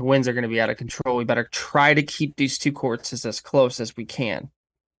these winds are going to be out of control? We better try to keep these two courts as close as we can.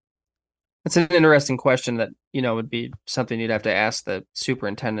 That's an interesting question that, would be something you'd have to ask the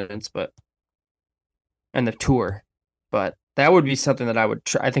superintendents, and the tour. But that would be something that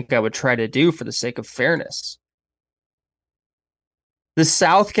I think I would try to do for the sake of fairness. The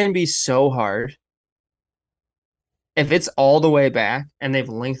South can be so hard. If it's all the way back and they've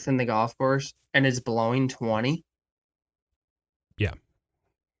lengthened the golf course and it's blowing 20. Yeah.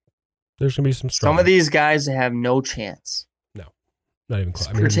 There's going to be some struggle. Some of these guys have no chance. No. Not even close.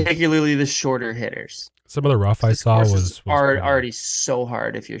 Particularly the shorter hitters. Some of the rough I saw was already so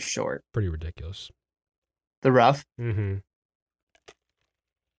hard if you're short. Pretty ridiculous. The rough? Mm-hmm.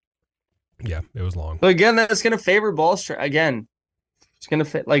 Yeah, it was long. But again, that's going to favor ball strike. Again, it's going to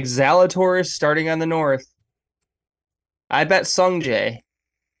fit like Zalatoris starting on the North. I bet Sungjae,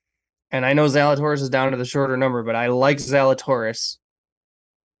 and I know Zalatoris is down to the shorter number, but I like Zalatoris.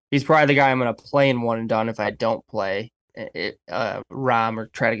 He's probably the guy I'm going to play in one and done if I don't play Rahm or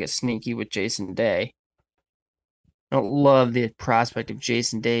try to get sneaky with Jason Day. I don't love the prospect of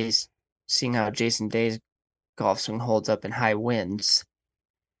Jason Day's, seeing how Jason Day's golf swing holds up in high winds.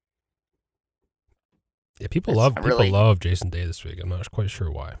 Yeah, people love Jason Day this week. I'm not quite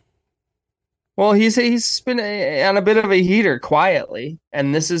sure why. Well, he's been on a bit of a heater quietly,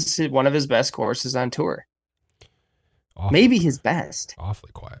 and this is one of his best courses on tour. Maybe his best.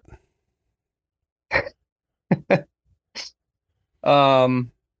 Awfully quiet. All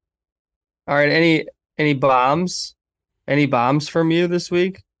right. Any bombs? Any bombs from you this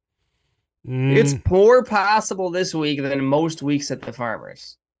week? It's more possible this week than most weeks at the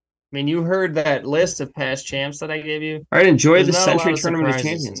Farmers. I mean, you heard that list of past champs that I gave you. All right, enjoy the Century Tournament of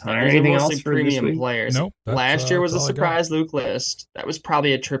Champions, Hunter. Anything else for premium players? Nope. Last year was a surprise Luke list. That was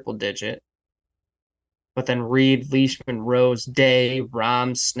probably a triple digit. But then Reed, Leishman, Rose, Day,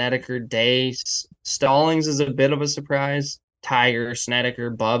 Rahm, Snedeker, Day. Stallings is a bit of a surprise. Tiger, Snedeker,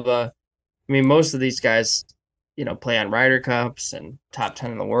 Bubba. I mean, most of these guys, play on Ryder Cups and top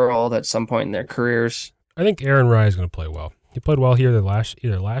 10 in the world at some point in their careers. I think Aaron Rai is going to play well. He played well here either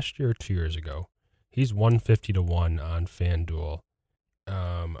last year or 2 years ago. He's 150-1 on FanDuel.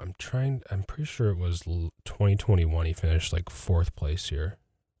 I'm pretty sure it was 2021. He finished like 4th place here.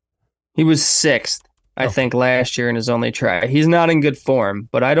 He was 6th, I think, last year in his only try. He's not in good form,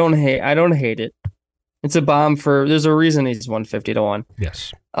 but I don't hate it. It's a bomb there's a reason he's 150-1.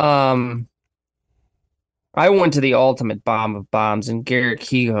 Yes. I went to the ultimate bomb of bombs and Garrett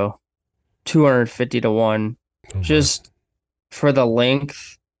Higo, 250 to 1, Oh my. just for the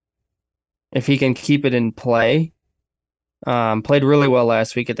length. If he can keep it in play, played really well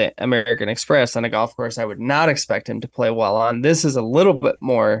last week at the American Express on a golf course I would not expect him to play well on. This is a little bit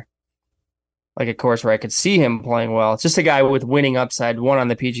more like a course where I could see him playing well. It's just a guy with winning upside, one on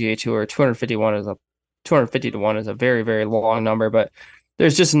the PGA Tour. 250 to 1 is a very, very long number, but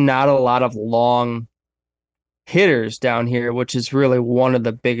there's just not a lot of long hitters down here, which is really one of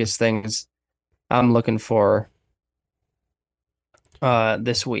the biggest things I'm looking for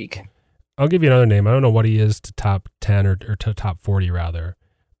this week. I'll give you another name. I don't know what he is to top 10 or to top 40 rather,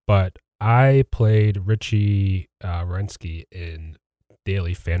 but I played Richie Wierenski in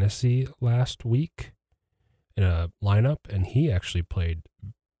daily fantasy last week in a lineup, and he actually played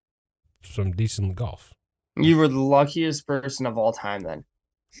some decent golf. You were the luckiest person of all time then.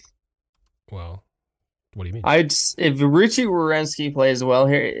 Well, what do you mean? If Richie Wierenski plays well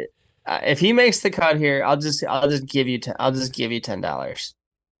here, if he makes the cut here, I'll just give you $10.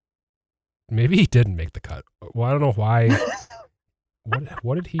 Maybe he didn't make the cut. Well, I don't know why.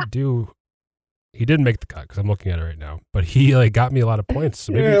 What did he do? He didn't make the cut because I'm looking at it right now. But he got me a lot of points.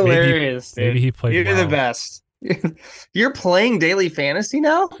 So maybe, You're hilarious, maybe he played You're well. the best. You're playing daily fantasy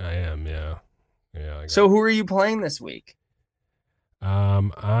now? I am, yeah. Yeah. So who are you playing this week?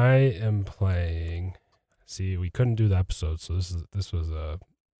 I am playing. See, we couldn't do the episode, so this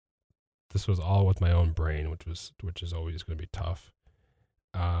was all with my own brain, which is always going to be tough.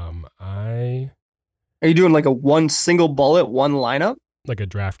 Are you doing like a one single bullet, one lineup? Like a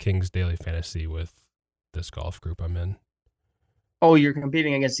DraftKings daily fantasy with this golf group I'm in. Oh, you're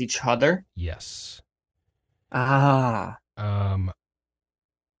competing against each other? Yes. So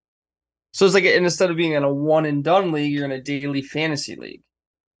it's like instead of being in a one and done league, you're in a daily fantasy league.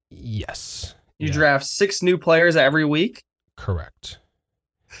 Yes. You draft 6 new players every week? Correct.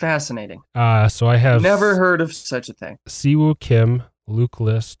 Fascinating. So I have never heard of such a thing. Siwoo Kim, Luke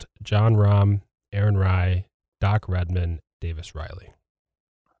List, Jon Rahm, Aaron Rai, Doc Redman, Davis Riley.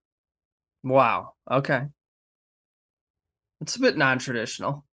 Wow. Okay. It's a bit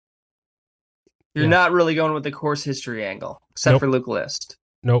non-traditional. You're not really going with the course history angle, except for Luke List.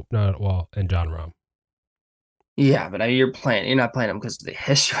 Nope, not well, and Jon Rahm. Yeah, but you're not playing him because of the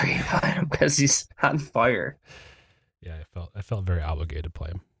history. You're playing him because he's on fire. Yeah, I felt very obligated to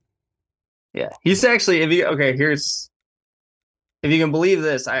play him. Yeah, he's actually if you can believe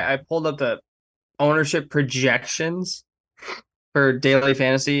this, I pulled up the ownership projections for daily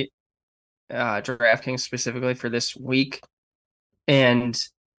fantasy, DraftKings specifically for this week, and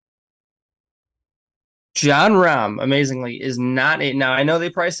Jon Rahm, amazingly, is not now. I know they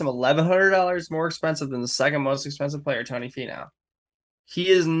priced him $1,100 more expensive than the second most expensive player, Tony Finau. He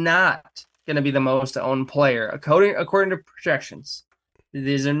is not going to be the most owned player according to projections.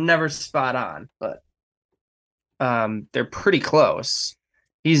 These are never spot on, but they're pretty close.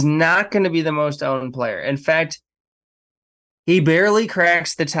 He's not going to be the most owned player. In fact, he barely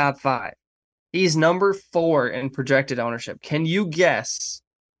cracks the top 5. He's number 4 in projected ownership. Can you guess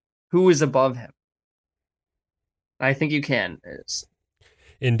who is above him? I think you can.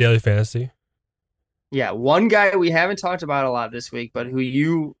 In daily fantasy? Yeah, one guy we haven't talked about a lot this week, but who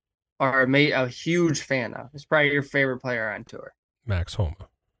you are a huge fan of. He's probably your favorite player on tour. Max Homa.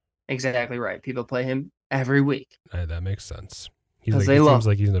 Exactly right. People play him every week. That makes sense. He seems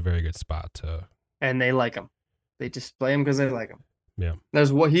like he's in a very good spot to. And they like him. They just play him because they like him. Yeah.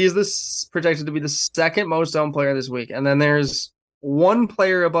 He's projected to be the second most owned player this week, and then there's one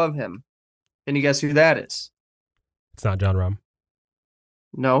player above him. Can you guess who that is? It's not Jon Rahm.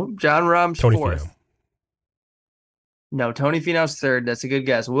 No, Jon Rahm's Tony 4th. Finau. No, Tony Finau's 3rd. That's a good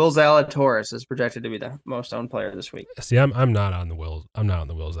guess. Will Zalatoris is projected to be the most owned player this week. See, I'm not on the Will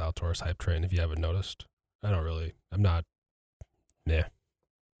Zalatoris hype train. If you haven't noticed, I'm not. Yeah.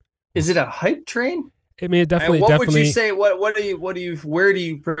 Is it a hype train? I mean, it definitely. What would you say? Where do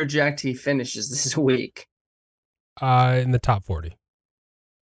you project he finishes this week? In the top 40.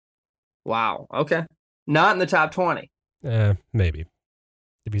 Wow. Okay. Not in the top 20. Maybe.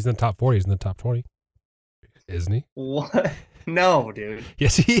 If he's in the top 40, he's in the top 20. Isn't he? What? No, dude.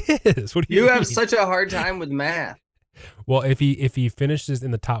 Yes, he is. What do you mean? have such a hard time with math. Well, if he finishes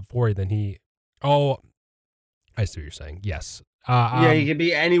in the top 40, then he. Oh, I see what you're saying. Yes. He could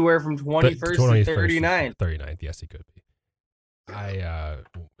be anywhere from 21st to 39th. 39th. Yes, he could be. I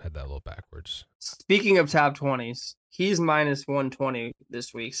had that a little backwards. Speaking of top 20s, he's minus 120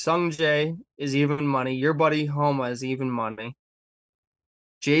 this week. Sung Jae is even money. Your buddy Homa is even money.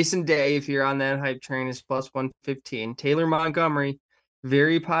 Jason Day, if you're on that hype train, is plus 115. Taylor Montgomery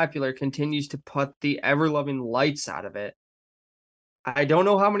very popular, continues to put the ever-loving lights out of it. I don't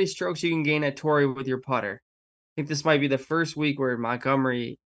know how many strokes you can gain at Torrey with your putter. I think this might be the first week where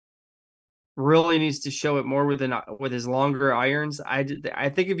Montgomery really needs to show it more with his longer irons. I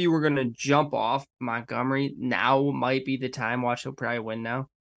think if you were going to jump off Montgomery, now might be the time. Watch, he'll probably win now.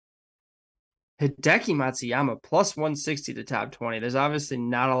 Hideki Matsuyama plus 160 to top 20. There's obviously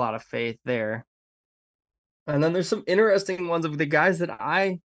not a lot of faith there. And then there's some interesting ones of the guys that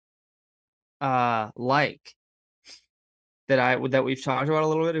I like that we've talked about a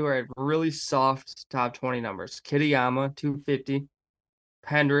little bit who are really soft top 20 numbers. Kitayama 250,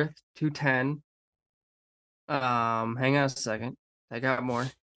 Pendrith 210. Hang on a second. I got more.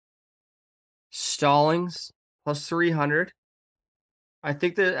 Stallings plus 300. I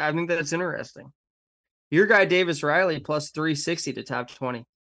think that's interesting. Your guy Davis Riley plus 360 to top 20.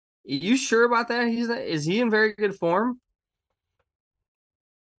 You sure about that? Is he in very good form?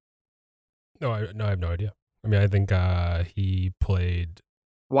 No, I have no idea. I mean, I think he played.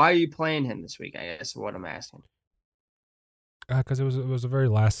 Why are you playing him this week? I guess what I'm asking. Because it was a very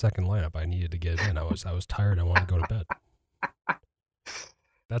last second lineup. I needed to get in. I was tired. I wanted to go to bed.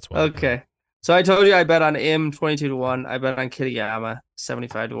 That's why. Okay. So I told you I bet on Im 22-1. I bet on Kitayama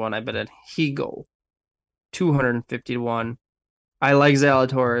 75-1. I bet on Higo 250-1. I like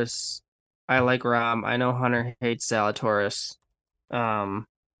Zalatoris. I like Rahm. I know Hunter hates Zalatoris.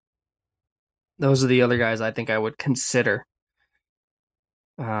 Those are the other guys I think I would consider.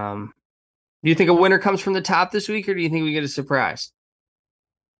 Do you think a winner comes from the top this week, or do you think we get a surprise?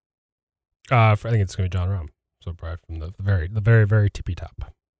 I think it's going to be John Rahm. So probably from the very, very tippy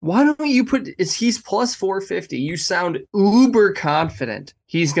top. Why don't you he's plus 450. You sound uber confident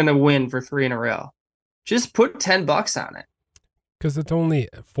he's going to win for 3 in a row. Just put $10 on it. Because it's only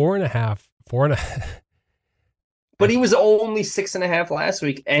 4.5. But he was only 6.5 last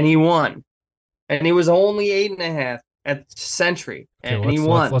week, and he won. And he was only 8.5 at Century, and he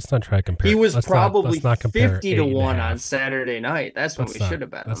won. Let's not try to compare. He was probably 50-1 on Saturday night. That's when we should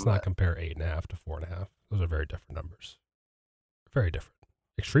have bet. Let's not compare 8.5 to 4.5. Those are very different numbers. Very different.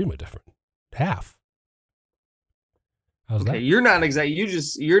 Extremely different. Half. How's that? You're not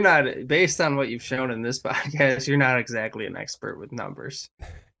based on what you've shown in this podcast, you're not exactly an expert with numbers.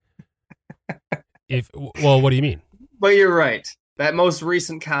 What do you mean? But you're right. That most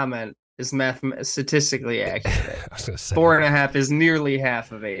recent comment is statistically accurate. I was gonna say 4.5 is nearly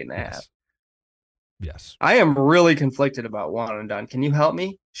half of 8.5. Yes. I am really conflicted about one and done. Can you help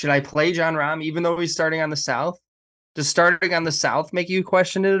me? Should I play John Rahm even though he's starting on the South? Does starting on the South make you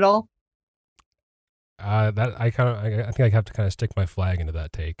question it at all? I think I have to kind of stick my flag into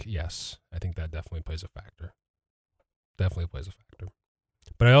that take. Yes, I think that definitely plays a factor.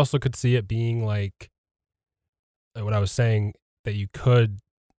 But I also could see it being like what I was saying, that you could,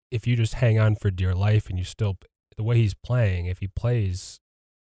 if you just hang on for dear life and you still, the way he's playing, if he plays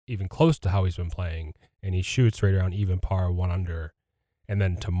even close to how he's been playing and he shoots right around even par 1 under, and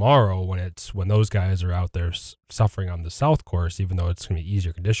then tomorrow when those guys are out there suffering on the South course, even though it's going to be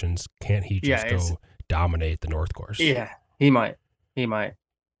easier conditions, can't he just go dominate the North course? Yeah, he might.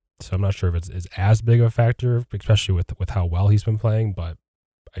 So I'm not sure if it's as big of a factor, especially with how well he's been playing, but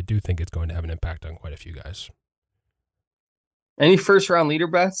I do think it's going to have an impact on quite a few guys. Any first round leader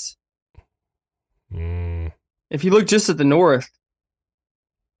bets? If you look just at the North,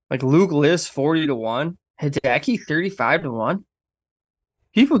 like Luke List 40-1, Hideki 35-1.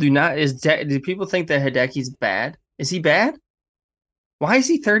 People do people think that Hideki's bad? Is he bad? Why is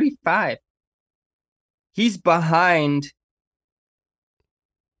he 35? He's behind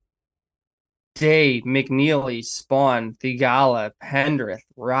Day, McNeely, Spawn, Thigala, Pendrith,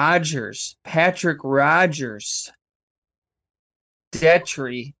 Rogers, Patrick Rogers,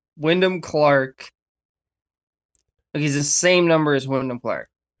 Detry, Wyndham Clark. Like, he's the same number as Wyndham Clark.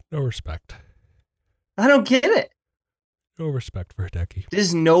 No respect. I don't get it. No respect for Hideki.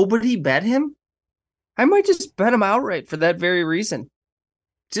 Does nobody bet him? I might just bet him outright for that very reason.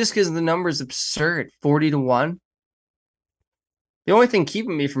 Just because the number is absurd. 40-1. The only thing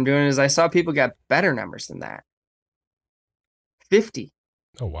keeping me from doing it is I saw people got better numbers than that. 50.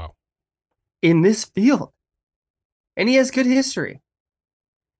 Oh, wow. In this field. And he has good history.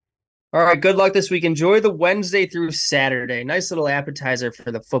 All right, good luck this week. Enjoy the Wednesday through Saturday. Nice little appetizer for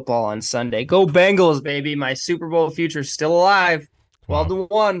the football on Sunday. Go Bengals, baby. My Super Bowl future's still alive.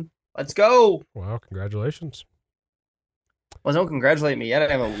 12-1. Let's go. Wow, congratulations. Well, don't congratulate me yet.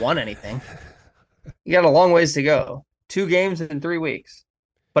 I haven't won anything. You got a long ways to go. 2 games in 3 weeks.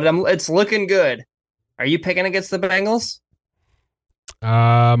 But it's looking good. Are you picking against the Bengals?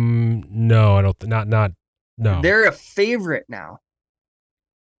 No, I don't. No. They're a favorite now.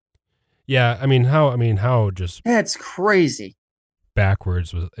 Yeah, I mean how just That's crazy.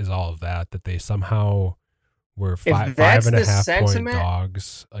 backwards is all of that they somehow were If five that's and a the half point sentiment,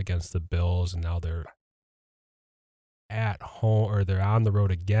 dogs against the Bills, and now they're at home, or they're on the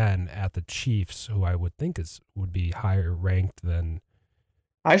road again at the Chiefs, who I would think would be higher ranked than.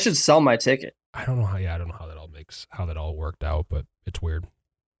 I should sell my ticket. I don't know how that all worked out, but it's weird.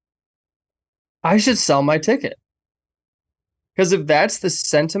 I should sell my ticket. Because if that's the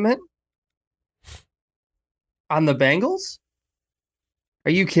sentiment on the Bengals,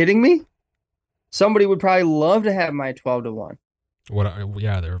 are you kidding me? Somebody would probably love to have my 12-1.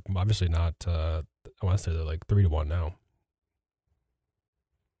 Yeah, they're obviously not. I want to say they're like 3-1 now.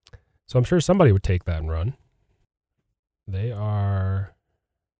 So I'm sure somebody would take that and run. They are,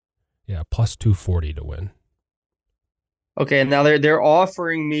 plus 240 to win. Okay, and now they're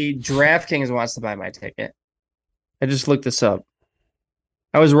offering me. DraftKings wants to buy my ticket. I just looked this up.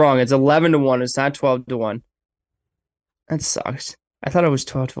 I was wrong. It's 11-1. It's not 12-1. That sucks. I thought it was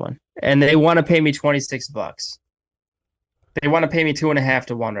 12-1. And they want to pay me $26. They want to pay me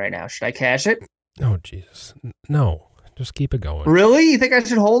 2.5-1 right now. Should I cash it? Oh, Jesus. No. Just keep it going. Really? You think I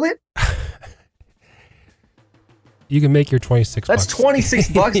should hold it? You can make your $26. That's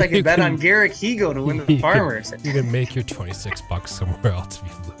 $26 I can bet on Garrick Higo to win the Farmers. You can make your $26 somewhere else if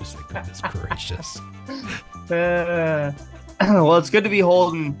you lose. Goodness gracious. Well, it's good to be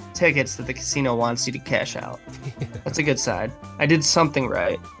holding tickets that the casino wants you to cash out. That's a good side. I did something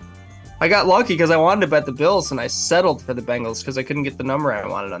right. I got lucky because I wanted to bet the Bills, and I settled for the Bengals because I couldn't get the number I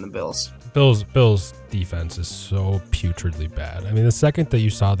wanted on the Bills. Bills defense is so putridly bad. I mean, the second that you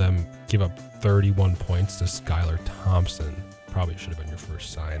saw them give up 31 points to Skylar Thompson, probably should have been your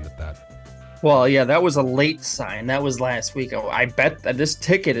first sign that. Well, yeah, that was a late sign. That was last week. I bet that this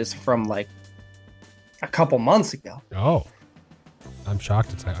ticket is from like a couple months ago. Oh, I'm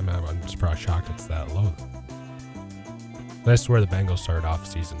shocked. I'm surprised shocked it's that low. I swear the Bengals started off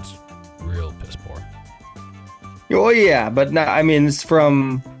seasons real piss poor. Oh yeah, but no, I mean it's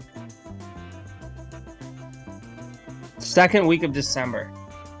from second week of December.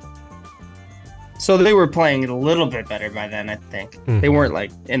 So they were playing a little bit better by then, I think. Mm-hmm. They weren't like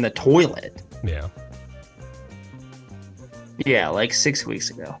in the toilet. Yeah. Yeah, like 6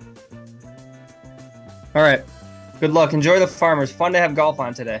 weeks ago. All right. Good luck. Enjoy the Farmers. Fun to have golf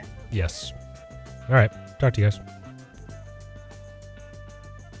on today. Yes. All right. Talk to you guys.